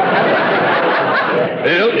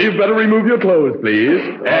 Well, you'd better remove your clothes, please.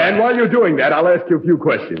 And while you're doing that, I'll ask you a few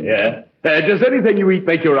questions. Yeah? Does anything you eat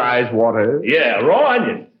make your eyes water? Yeah, raw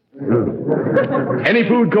onion. Any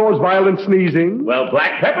food cause violent sneezing? Well,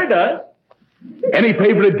 black pepper does. Any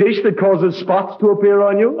favorite dish that causes spots to appear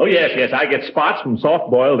on you? Oh, yes, I get spots from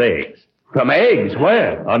soft-boiled eggs. From eggs?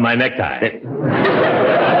 Where? On my necktie.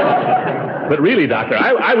 But really, Doctor,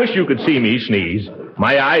 I wish you could see me sneeze.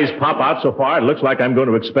 My eyes pop out so far it looks like I'm going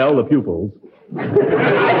to expel the pupils.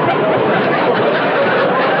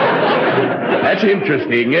 That's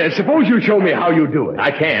interesting. Suppose you show me how you do it.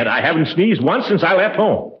 I can't. I haven't sneezed once since I left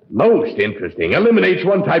home. Most interesting. Eliminates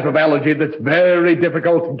one type of allergy that's very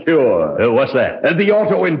difficult to cure. What's that? The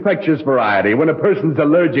auto-infectious variety, when a person's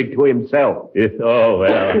allergic to himself. Oh,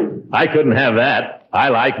 well, I couldn't have that. I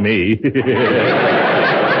like me.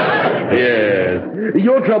 Yes.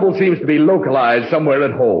 Your trouble seems to be localized somewhere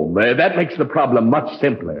at home. That makes the problem much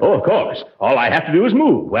simpler. Oh, of course. All I have to do is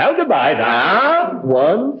move. Well, goodbye, Doc.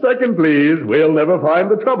 1 second, please. We'll never find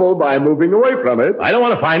the trouble by moving away from it. I don't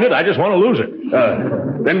want to find it. I just want to lose it.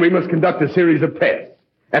 Then we must conduct a series of tests.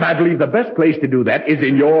 And I believe the best place to do that is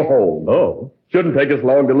in your home. Oh. Shouldn't take us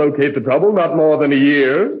long to locate the trouble, not more than a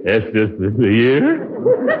year. Yes, just a year?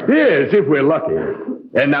 Yes, if we're lucky.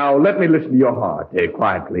 And now let me listen to your heart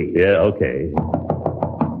quietly. Yeah, okay.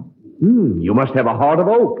 You must have a heart of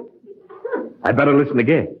oak. I'd better listen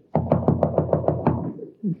again.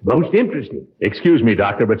 Most interesting. Excuse me,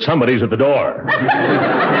 Doctor, but somebody's at the door.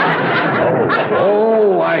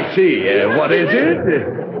 Oh, I see. What is it?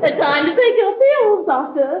 It's time to take your pills,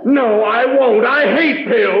 Doctor. No, I won't. I hate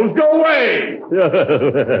pills. Go away.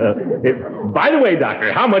 By the way,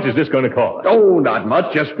 Doctor, how much is this going to cost? Oh, not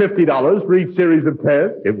much. Just $50 for each series of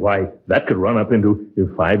tests. Why, that could run up into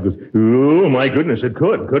 5 goes. Oh, my goodness, it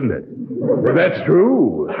could, couldn't it? That's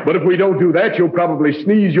true. But if we don't do that, you'll probably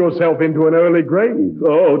sneeze yourself into an early grave.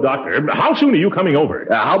 Oh, Doctor, how soon are you coming over?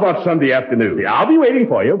 How about Sunday afternoon? Yeah, I'll be waiting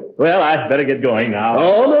for you. Well, I'd better get going now.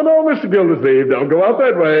 Oh, no, Mr. Gildersleeve. Don't go out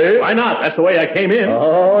that way. Why not? That's the way I came in.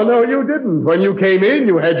 Oh, no, you didn't. When you came in,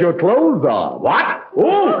 you had your clothes on. What?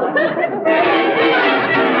 Oh!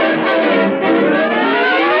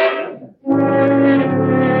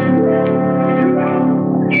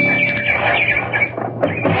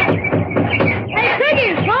 Hey,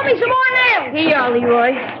 Piggy, throw me some more nails. Here you are,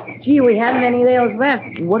 Leroy. Gee, we haven't any nails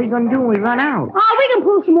left. What are you going to do when we run out? Oh, we can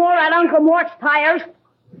pull some more at Uncle Mort's tires.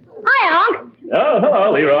 Hi, Unc. Oh,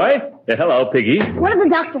 hello, Leroy. Hello, Piggy. What did the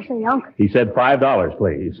doctor say, Unc? He said $5,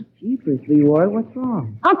 please. Jeepers, Leroy, what's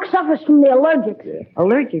wrong? Unc suffers from the allergics.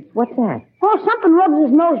 Allergics? What's that? Oh, something rubs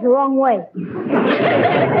his nose the wrong way.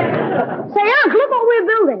 Say, Unc, look what we're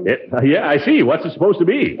building. Yeah, I see. What's it supposed to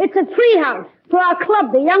be? It's a treehouse for our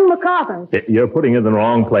club, the Young MacArthurs. You're putting it in the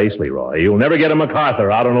wrong place, Leroy. You'll never get a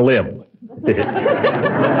MacArthur out on a limb. Where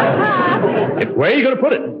are you going to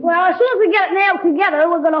put it? Well, as soon as we get it nailed together,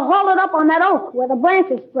 we're going to haul it up on that oak where the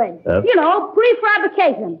branches spread.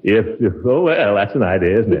 Prefabrication. Oh, well, that's an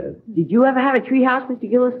idea, isn't it? Did you ever have a tree house, Mr.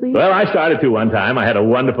 Gildersleeve? Well, I started to one time. I had a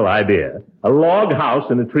wonderful idea. A log house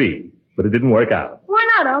in a tree. But it didn't work out. Why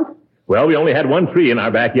not, Unc? Well, we only had one tree in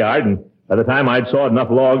our backyard, and by the time I'd sawed enough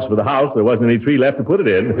logs for the house, there wasn't any tree left to put it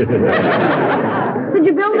in. Did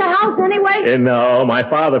you build the house anyway? No, my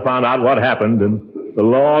father found out what happened, and the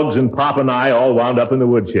logs and Pop and I all wound up in the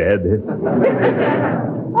woodshed.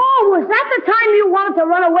 Oh, was that the time you wanted to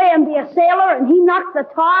run away and be a sailor and he knocked the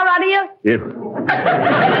tar out of you?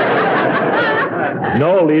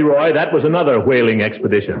 No, Leroy, that was another whaling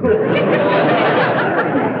expedition.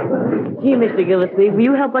 Gee, Mr. Gildersleeve, will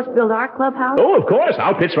you help us build our clubhouse? Oh, of course.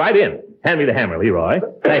 I'll pitch right in. Hand me the hammer, Leroy.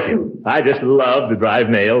 Thank you. I just love to drive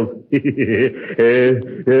nails.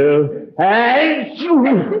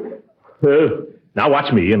 Now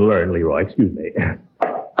watch me and learn, Leroy. Excuse me.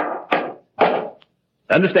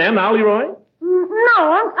 Understand now, Leroy? No,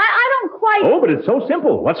 I don't quite... Oh, but it's so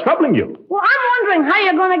simple. What's troubling you? Well, I'm wondering how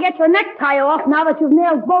you're going to get your necktie off now that you've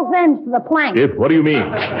nailed both ends to the plank. What do you mean?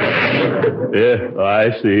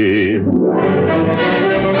 I see.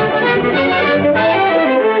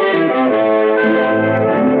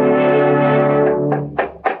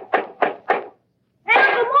 Hey,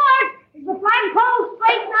 Uncle Mort, is the flagpole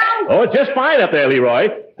straight now? Oh, it's just fine up there, Leroy.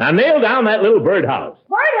 Now nail down that little birdhouse.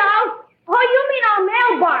 Birdhouse? Oh, you mean our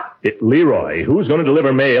mailbox? Leroy, who's going to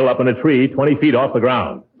deliver mail up in a tree 20 feet off the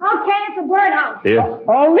ground? Okay, it's a birdhouse.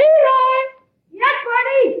 Oh, Leroy! Yes,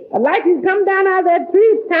 Bertie? I'd like you to come down out of that tree.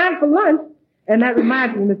 It's time for lunch. And that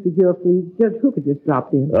reminds me, Mr. Gildersleeve, Judge Hooker just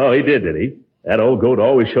dropped in. Oh, he did he? That old goat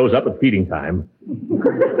always shows up at feeding time.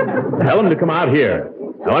 Tell him to come out here.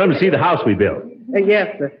 I want him to see the house we built.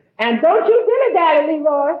 Yes, sir. And don't you dilly-dally,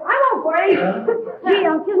 Leroy. I won't, Bertie. Gee,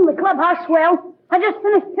 isn't the clubhouse swell? I just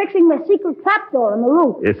finished fixing the secret trapdoor on the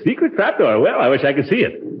roof. A secret trapdoor? Well, I wish I could see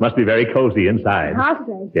it. Must be very cozy inside. I'll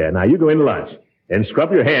say. Yeah, now you go into lunch. And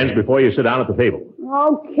scrub your hands before you sit down at the table.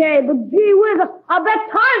 Okay, but gee whiz, I bet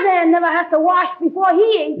Tarzan never has to wash before he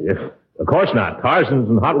eats. Yeah, of course not. Tarzan's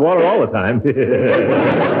in hot water all the time.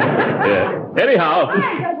 Yeah. Anyhow.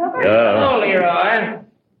 Hello, Leroy.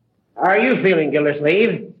 How are you feeling,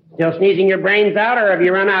 Gildersleeve? Still sneezing your brains out, or have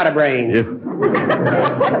you run out of brains? No,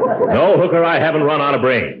 Hooker, I haven't run out of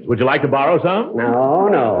brains. Would you like to borrow some?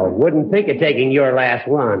 No. Wouldn't think of taking your last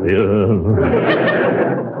one.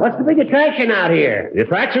 What's the big attraction out here? The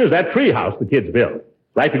attraction is that tree house the kids built.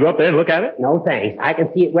 Like to go up there and look at it? No, thanks. I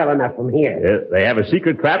can see it well enough from here. Yes, they have a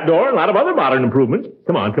secret trapdoor and a lot of other modern improvements.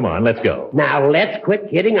 Come on, let's go. Now, let's quit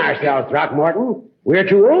kidding ourselves, Throckmorton. We're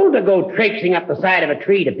too old to go traipsing up the side of a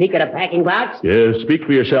tree to peek at a packing box. Yes, speak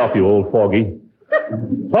for yourself, you old fogey.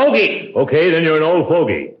 Fogey! Okay, then you're an old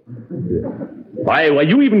fogey. Why,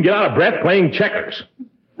 you even get out of breath playing checkers.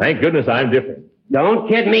 Thank goodness I'm different. Don't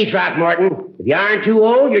kid me, Throckmorton. If you aren't too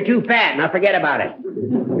old, you're too fat. Now forget about it.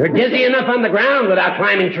 You're dizzy enough on the ground without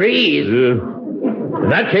climbing trees. In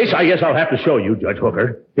that case, I guess I'll have to show you, Judge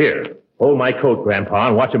Hooker. Here, hold my coat, Grandpa,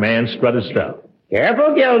 and watch a man strut his stuff.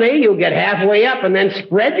 Careful, Gildy. You'll get halfway up and then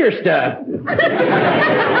spread your stuff. Don't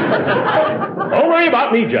worry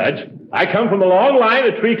about me, Judge. I come from a long line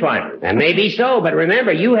of tree climbers. That may be so, but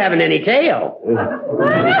remember, you haven't any tail.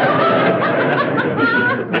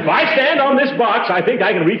 If I stand on this box, I think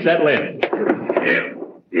I can reach that limb.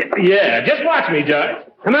 Yeah, just watch me, Judge.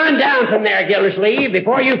 Come on down from there, Gildersleeve,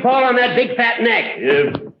 before you fall on that big fat neck.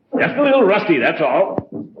 Just a little rusty, that's all.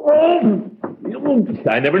 Oh,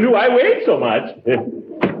 I never knew I weighed so much.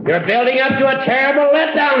 You're building up to a terrible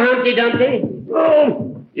letdown, Humpty Dumpty.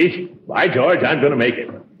 Oh, by George, I'm going to make it.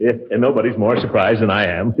 And nobody's more surprised than I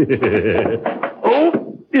am.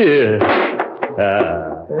 Oh, yeah.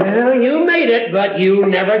 Well, you made it, but you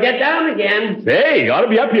never get down again. Say, you ought to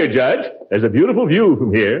be up here, Judge. There's a beautiful view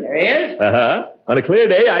from here. There is? Uh-huh. On a clear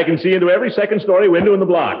day, I can see into every second-story window in the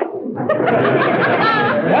block. What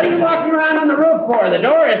are you walking around on the roof for? The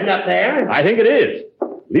door isn't up there. I think it is.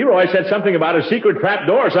 Leroy said something about a secret trap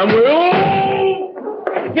door somewhere. Oh!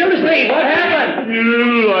 Gildersleeve, what happened?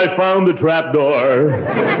 I found the trap door.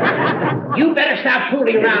 You better stop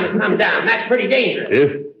fooling around and come down. That's pretty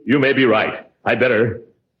dangerous. You may be right. I'd better...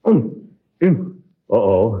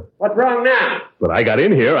 Uh-oh. What's wrong now? But I got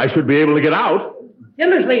in here. I should be able to get out.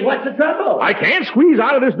 Gildersleeve, what's the trouble? I can't squeeze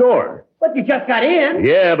out of this door. But you just got in.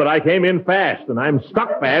 Yeah, but I came in fast, and I'm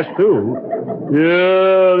stuck fast, too.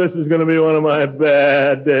 Yeah, this is going to be one of my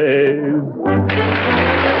bad days.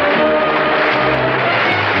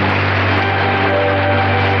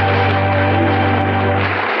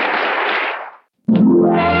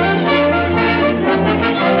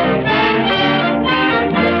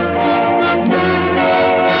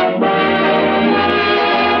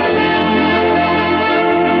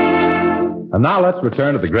 And now let's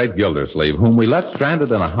return to the great Gildersleeve, whom we left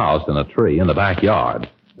stranded in a house in a tree in the backyard.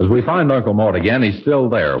 As we find Uncle Mort again, he's still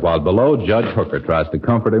there, while below, Judge Hooker tries to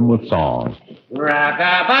comfort him with songs.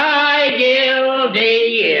 Rock-a-bye,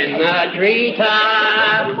 Gildy, in the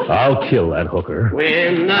treetop. I'll kill that Hooker.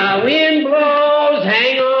 When the wind blows,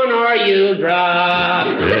 hang on or you drop.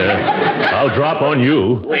 Yeah, I'll drop on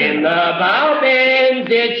you. When the bow bends,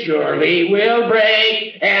 it surely will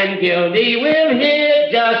break, and Gildy will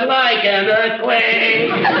hit just like an earthquake.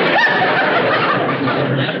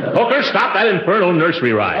 Hooker, stop that infernal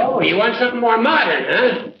nursery rhyme. Oh, you want something more modern,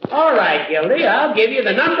 huh? All right, Gildy, I'll give you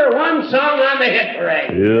the #1 song on the hit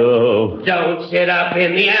parade. Yo. Don't sit up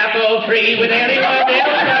in the apple tree with anyone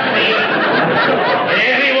else but me.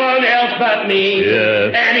 Anyone else but me.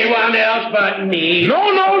 Yes. Anyone else but me.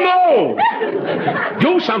 No.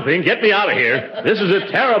 Do something. Get me out of here. This is a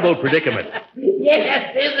terrible predicament.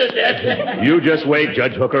 Yes, isn't it? You just wait,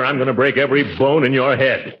 Judge Hooker. I'm going to break every bone in your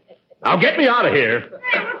head. Now get me out of here.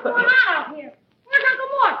 Hey, what's going on out here? Where's Uncle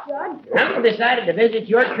Mort, Judge? Uncle decided to visit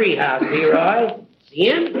your treehouse, Leroy. See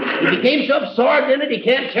him? He became so absorbed in it, he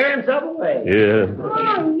can't tear himself away. Yeah.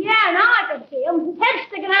 Oh, yeah, now I can see him. His head's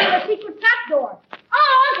sticking out of the secret trapdoor.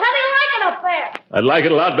 Oh, how do you like it up there? I'd like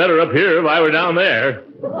it a lot better up here if I were down there.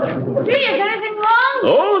 Gee, is anything wrong?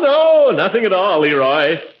 Oh, no, nothing at all,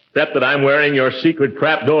 Leroy. Except that I'm wearing your secret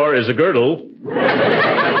trapdoor as a girdle.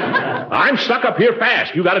 I'm stuck up here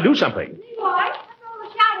fast. You got to do something. Leroy, that's all the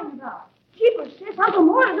shouting about. Jeepers, sis, Uncle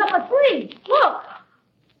Mort is up a tree. Look.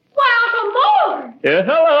 Why, Uncle Mort! Yeah,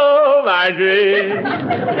 hello, Marjorie. What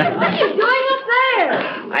are you doing up there?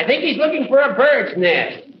 I think he's looking for a bird's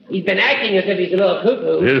nest. He's been acting as if he's a little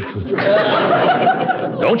cuckoo.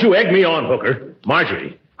 Don't you egg me on, Hooker.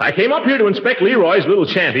 Marjorie, I came up here to inspect Leroy's little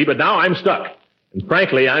shanty, but now I'm stuck. And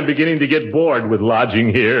frankly, I'm beginning to get bored with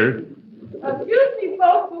lodging here. Excuse me,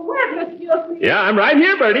 folks, but where's Miss Gilsey? Yeah, I'm right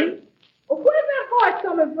here, Bertie. Well, where's that voice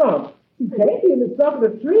coming from? He can't be in the trunk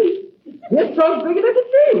of the tree. His trunk's bigger than the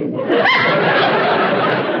tree.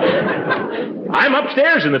 I'm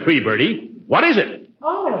upstairs in the tree, Bertie. What is it?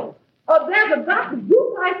 Oh, there's a Dr.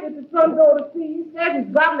 Goodnight at the front door to see. He says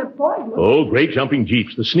he's got an appointment. Oh, great jumping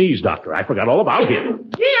jeeps. The sneeze doctor. I forgot all about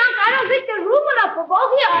him. Gee, Unc, I don't think there's room enough for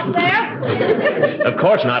both of you up there. Of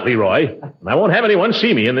course not, Leroy. And I won't have anyone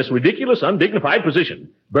see me in this ridiculous, undignified position.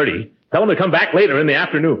 Bertie, tell him to come back later in the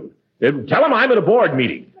afternoon. Tell him I'm at a board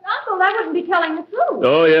meeting. But, Uncle, that wouldn't be telling the truth.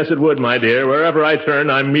 Oh, yes, it would, my dear. Wherever I turn,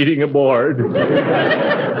 I'm meeting a board. Well,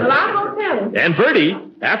 I'm going to tell him. And Bertie,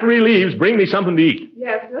 after he leaves, bring me something to eat.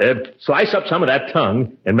 Yes, sir. Slice up some of that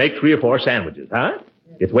tongue and make 3 or 4 sandwiches, huh?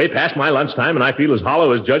 It's way past my lunchtime, and I feel as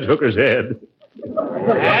hollow as Judge Hooker's head.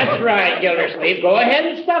 That's right, Gildersleeve. Go ahead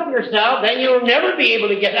and stuff yourself. Then you'll never be able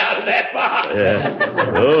to get out of that box.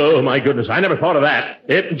 Oh, my goodness. I never thought of that.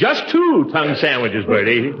 Just 2 tongue sandwiches,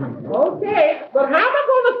 Bertie. Okay, but how am I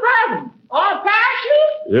going to serve them? All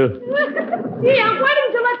parachute? Yeah. Gee, Unc, why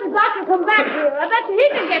didn't you let the doctor come back here? I bet you he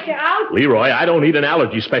can get you out. Leroy, I don't need an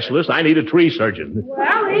allergy specialist. I need a tree surgeon.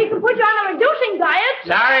 Well, he can put you on a reducing diet.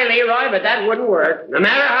 Sorry, Leroy, but that wouldn't work. No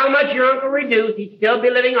matter how much your uncle reduced, he'd still be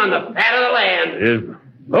living on the fat of the land.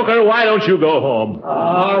 Hooker, why don't you go home?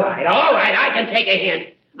 All right. I can take a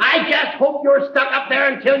hint. I just hope you're stuck up there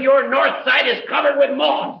until your north side is covered with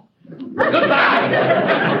moss. Goodbye.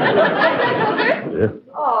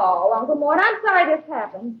 Oh, Uncle Mort, I'm sorry this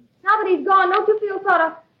happened. Now that he's gone, don't you feel sort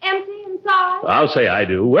of empty inside? I'll say I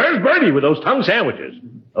do. Where's Bertie with those tongue sandwiches?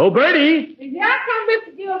 Oh, Bertie! Yeah, I come,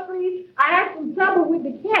 Mr. Gilsey. I had some trouble with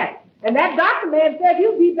the cat. And that doctor man said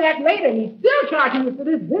he'll be back later, and he's still charging me for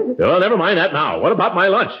this visit. Oh, never mind that now. What about my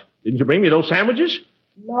lunch? Didn't you bring me those sandwiches?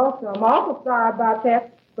 No, sir. I'm awful sorry about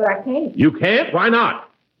that, but I can't. You can't? Why not?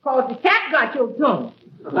 Because the cat got your tongue.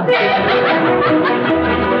 Come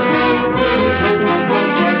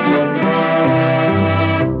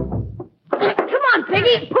on,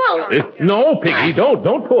 Piggy, pull. No, Piggy,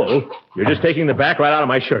 don't pull. You're just taking the back right out of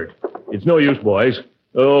my shirt. It's no use, boys.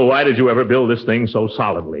 Oh, why did you ever build this thing so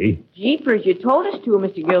solidly? Jeepers, you told us to,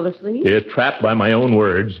 Mr. Gildersleeve. You're trapped by my own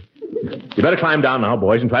words. You better climb down now,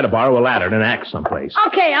 boys, and try to borrow a ladder and an axe someplace.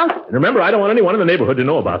 Okay, Uncle. And remember, I don't want anyone in the neighborhood to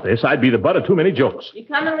know about this. I'd be the butt of too many jokes. You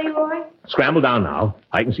coming, Leroy? Scramble down now.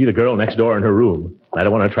 I can see the girl next door in her room. I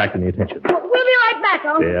don't want to attract any attention. We'll be right back,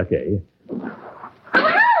 Uncle. Yeah, okay. Oh, hello,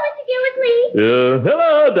 Mr. Gildersleeve.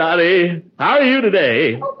 Hello, Dottie. How are you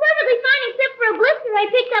today? Oh, perfectly fine, except for a blister I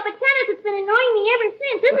picked up at tennis that's been annoying me ever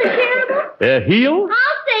since. Isn't it terrible? Heel?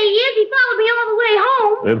 I'll say he is. He followed me all the way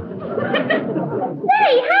home.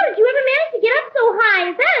 Say, how did you ever manage to get up so high?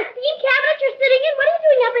 Is that a steam cabinet you're sitting in? What are you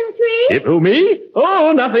doing up in the tree? Who, me?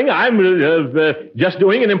 Oh, nothing. I'm just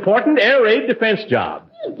doing an important air raid defense job.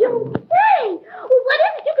 You don't say. Well, what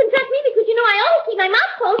is it? You can trust me because you know I always keep my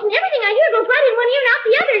mouth closed and everything I hear goes right in one ear and out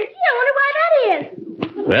the other.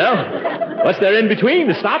 Well, what's there in between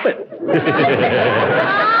to stop it? Oh,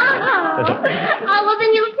 well,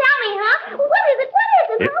 then you tell me, huh? What is it?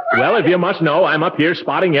 Well, if you must know, I'm up here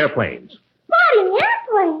spotting airplanes. Spotting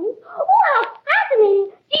airplanes? Oh, how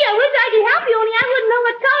fascinating. Gee, I wish I could help you, only I wouldn't know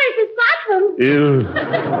what colors to spot them.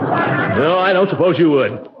 No, I don't suppose you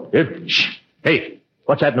would. Shh. Hey,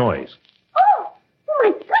 what's that noise? Oh,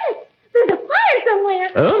 my goodness. There's a fire somewhere.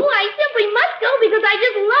 Huh? Oh, I simply must go because I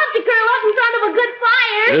just love to curl up in front of a good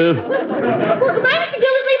fire. Well, goodbye, Mr.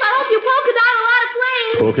 Gildersleeve. I hope you polka dot a lot of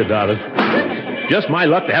flames. Polka dotted. Just my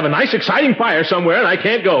luck to have a nice, exciting fire somewhere, and I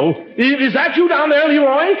can't go. Is that you down there,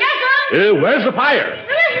 Leroy? Yes, sir. Where's the fire?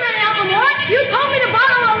 There isn't any, Uncle Mort. You told me to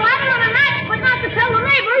borrow a ladder and a match, but not to tell the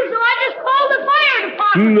neighbors, so I just called the fire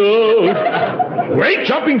department. No. Great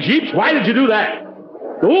jumping jeeps. Why did you do that?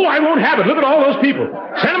 Oh, I won't have it. Look at all those people.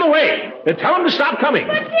 Send them away. Tell them to stop coming.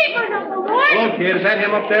 But Jeepers, Uncle Mort. Hello, kid. Is that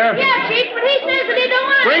him up there? Yeah, Chief, but he says that he don't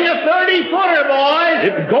want Bring a 30-footer,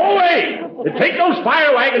 boys. Go away. Take those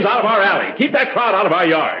fire wagons out of our alley. Keep that crowd out of our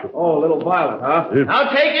yard. Oh, a little violent, huh?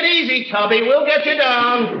 Now take it easy, Tubby. We'll get you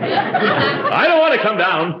down. I don't want to come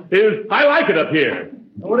down. I like it up here.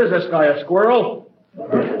 What is this guy, a squirrel? Don't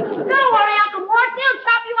worry, Uncle Mort. They'll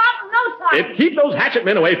chop you out in no time. Keep those hatchet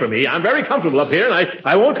men away from me. I'm very comfortable up here, and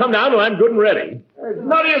I won't come down till I'm good and ready. As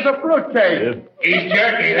nutty as a fruitcake. He's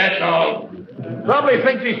jerky, that's all. Probably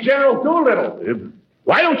thinks he's General Doolittle.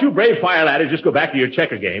 Why don't you brave fire ladders just go back to your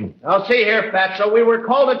checker game? Now, see here, Fatso. We were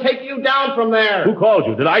called to take you down from there. Who called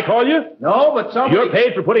you? Did I call you? No, but somebody... You're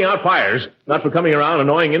paid for putting out fires, not for coming around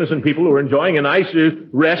annoying innocent people who are enjoying a nice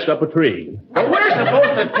rest up a tree. But we're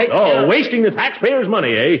supposed to take Oh, wasting the taxpayers'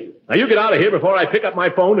 money, eh? Now, you get out of here before I pick up my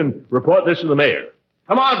phone and report this to the mayor.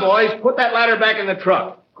 Come on, boys. Put that ladder back in the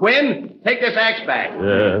truck. Quinn, take this axe back.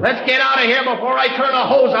 Let's get out of here before I turn a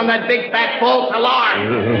hose on that big fat false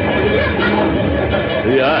alarm.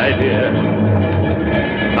 The idea.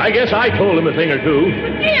 I guess I told him a thing or two.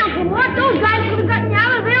 But gee, Uncle Mort, those guys would have gotten you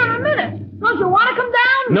out of there in a minute. Don't you want to come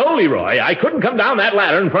down? No, Leroy. I couldn't come down that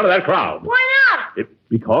ladder in front of that crowd. Why not?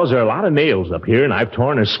 Because there are a lot of nails up here, and I've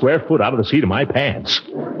torn a square foot out of the seat of my pants.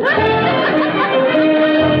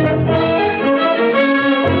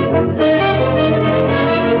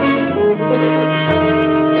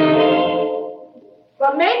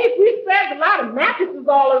 But maybe if we spread a lot of mattresses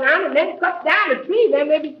all around and then cut down a tree, then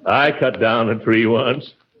maybe... I cut down a tree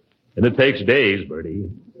once, and it takes days, Bertie.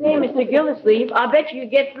 Say, Mr. Gildersleeve, I'll bet you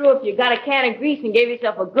could get through if you got a can of grease and gave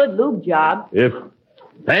yourself a good lube job.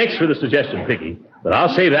 Thanks for the suggestion, Piggy, but I'll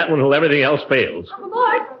save that one until everything else fails. Uncle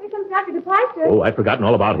Mort, here comes Dr. DePeister. Oh, I'd forgotten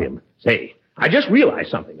all about him. Say, I just realized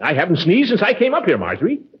something. I haven't sneezed since I came up here,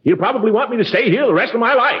 Marjorie. He'll probably want me to stay here the rest of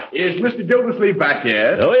my life. Is Mr. Gildersleeve back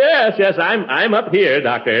yet? Oh, yes, I'm up here,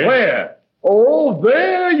 Doctor. Where? Oh,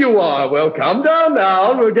 there you are. Well, come down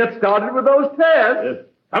now. We'll get started with those tests.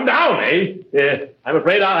 Come down, eh? I'm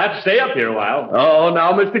afraid I'll have to stay up here a while. Oh,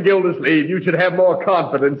 now, Mr. Gildersleeve, you should have more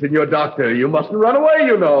confidence in your doctor. You mustn't run away,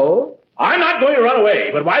 you know. I'm not going to run away,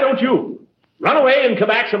 but why don't you? Run away and come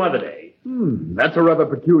back some other day. That's a rather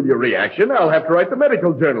peculiar reaction. I'll have to write the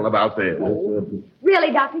medical journal about this.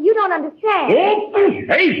 Really, Doctor, you don't understand. Oh,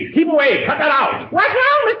 hey, keep away. Cut that out. What's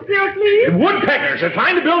wrong, Mr. Gildersleeve? Woodpeckers are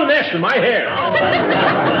trying to build a nest in my hair.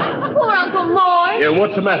 Poor Uncle Mort. Yeah,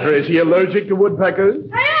 what's the matter? Is he allergic to woodpeckers?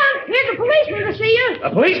 Here's a policeman to see you.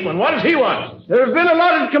 A policeman? What does he want? There have been a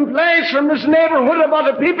lot of complaints from this neighborhood about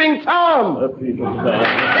a peeping Tom. Oh,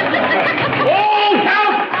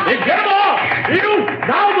 help! Get him off!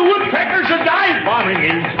 Now the woodpeckers are dive bombing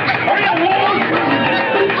him. Hurry up,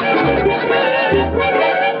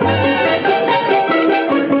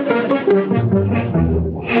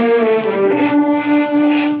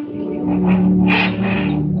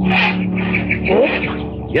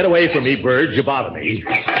 Get away from me, birds. You bother me.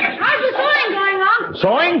 How's the sewing going on?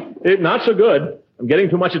 Sewing? Not so good. I'm getting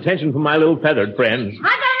too much attention from my little feathered friends. I've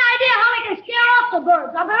got an idea how we can scare off the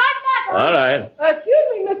birds. I'll be right back. All right. Excuse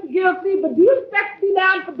me, Mr. Gildersleeve, but do you expect to be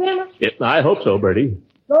down for dinner? I hope so, Bertie.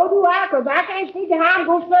 So do I, because I can't figure how I'm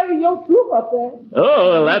going to serve your soup up there.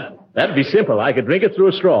 Oh, well, that'd be simple. I could drink it through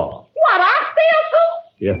a straw. What, oxtail soup?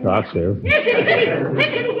 Yes, oxtail. Here,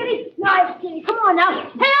 kitty. Nice, kitty. Come on now. Hey,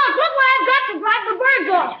 look what I've got to drive the birds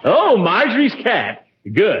off. Oh, Marjorie's cat.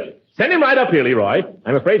 Good. Send him right up here, Leroy.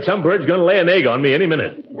 I'm afraid some bird's going to lay an egg on me any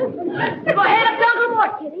minute. Go ahead up to Uncle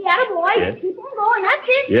Mort, kitty. Attaboy. Yes. Keep on going. That's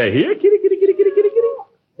it. Yeah, here, kitty.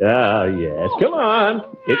 Ah, yes. Come on.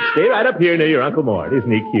 Stay right up here near your Uncle Mort.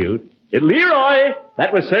 Isn't he cute? Leroy,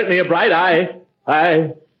 that was certainly a bright eye.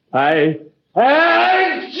 Good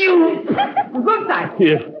time.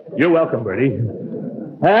 You're welcome, Bertie.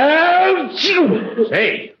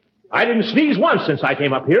 Say, I didn't sneeze once since I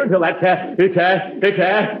came up here until that cat. What is it,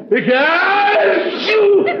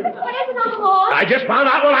 Uncle Mort? I just found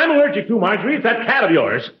out what I'm allergic to, Marjorie. It's that cat of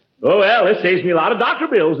yours. Oh, well, this saves me a lot of doctor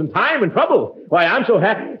bills and time and trouble. Why, I'm so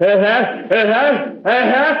happy.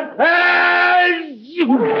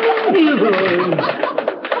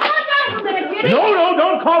 No,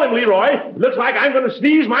 don't call him, Leroy. Looks like I'm going to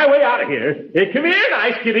sneeze my way out of here. Come here,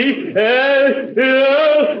 nice kitty.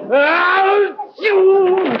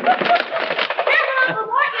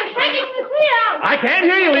 I can't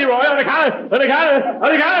hear you, Leroy, on account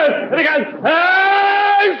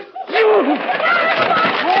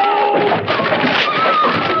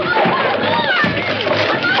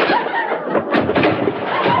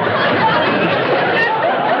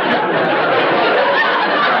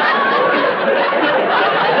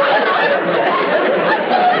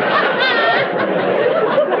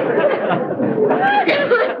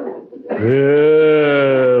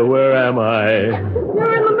where am I?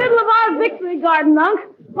 You're in the middle of our victory garden, Unc.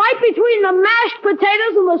 Right between the mashed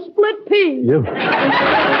potatoes and the split peas. Yep.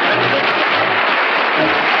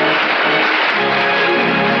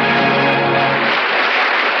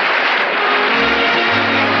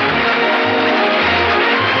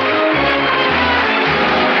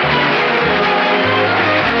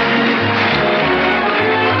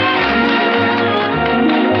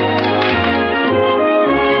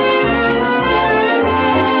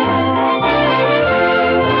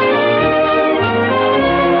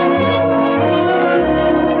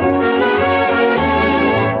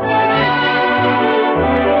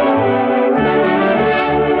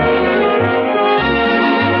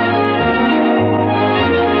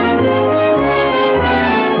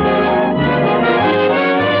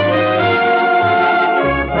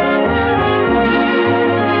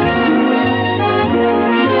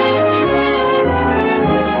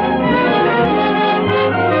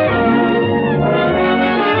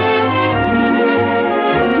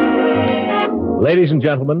 Ladies and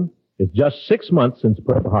gentlemen, it's just 6 months since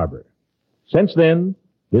Pearl Harbor. Since then,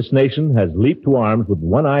 this nation has leaped to arms with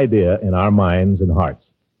one idea in our minds and hearts: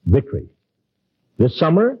 victory. This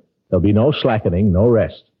summer, there'll be no slackening, no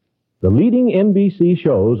rest. The leading NBC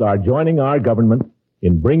shows are joining our government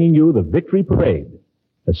in bringing you the Victory Parade,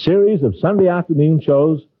 a series of Sunday afternoon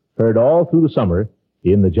shows heard all through the summer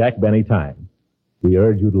in the Jack Benny time. We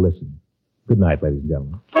urge you to listen. Good night, ladies and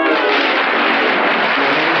gentlemen.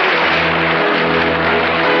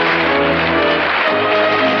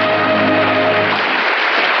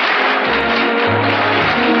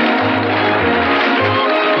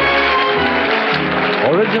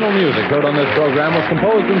 Original music heard on this program was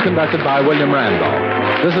composed and conducted by William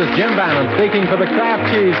Randolph. This is Jim Bannon speaking for the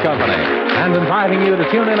Kraft Cheese Company and inviting you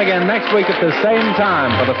to tune in again next week at the same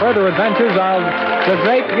time for the further adventures of the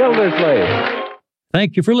Great Gildersleeve.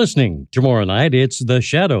 Thank you for listening. Tomorrow night, it's The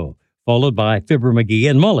Shadow, followed by Fibber McGee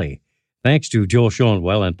and Molly. Thanks to Joel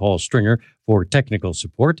Schoenwell and Paul Stringer for technical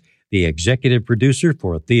support. The executive producer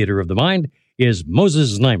for Theater of the Mind is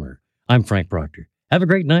Moses Znaimer. I'm Frank Proctor. Have a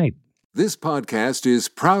great night. This podcast is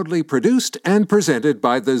proudly produced and presented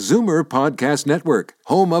by the Zoomer Podcast Network,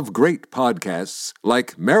 home of great podcasts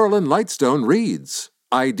like Marilyn Lightstone Reads,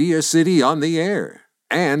 Idea City on the Air,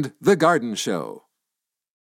 and The Garden Show.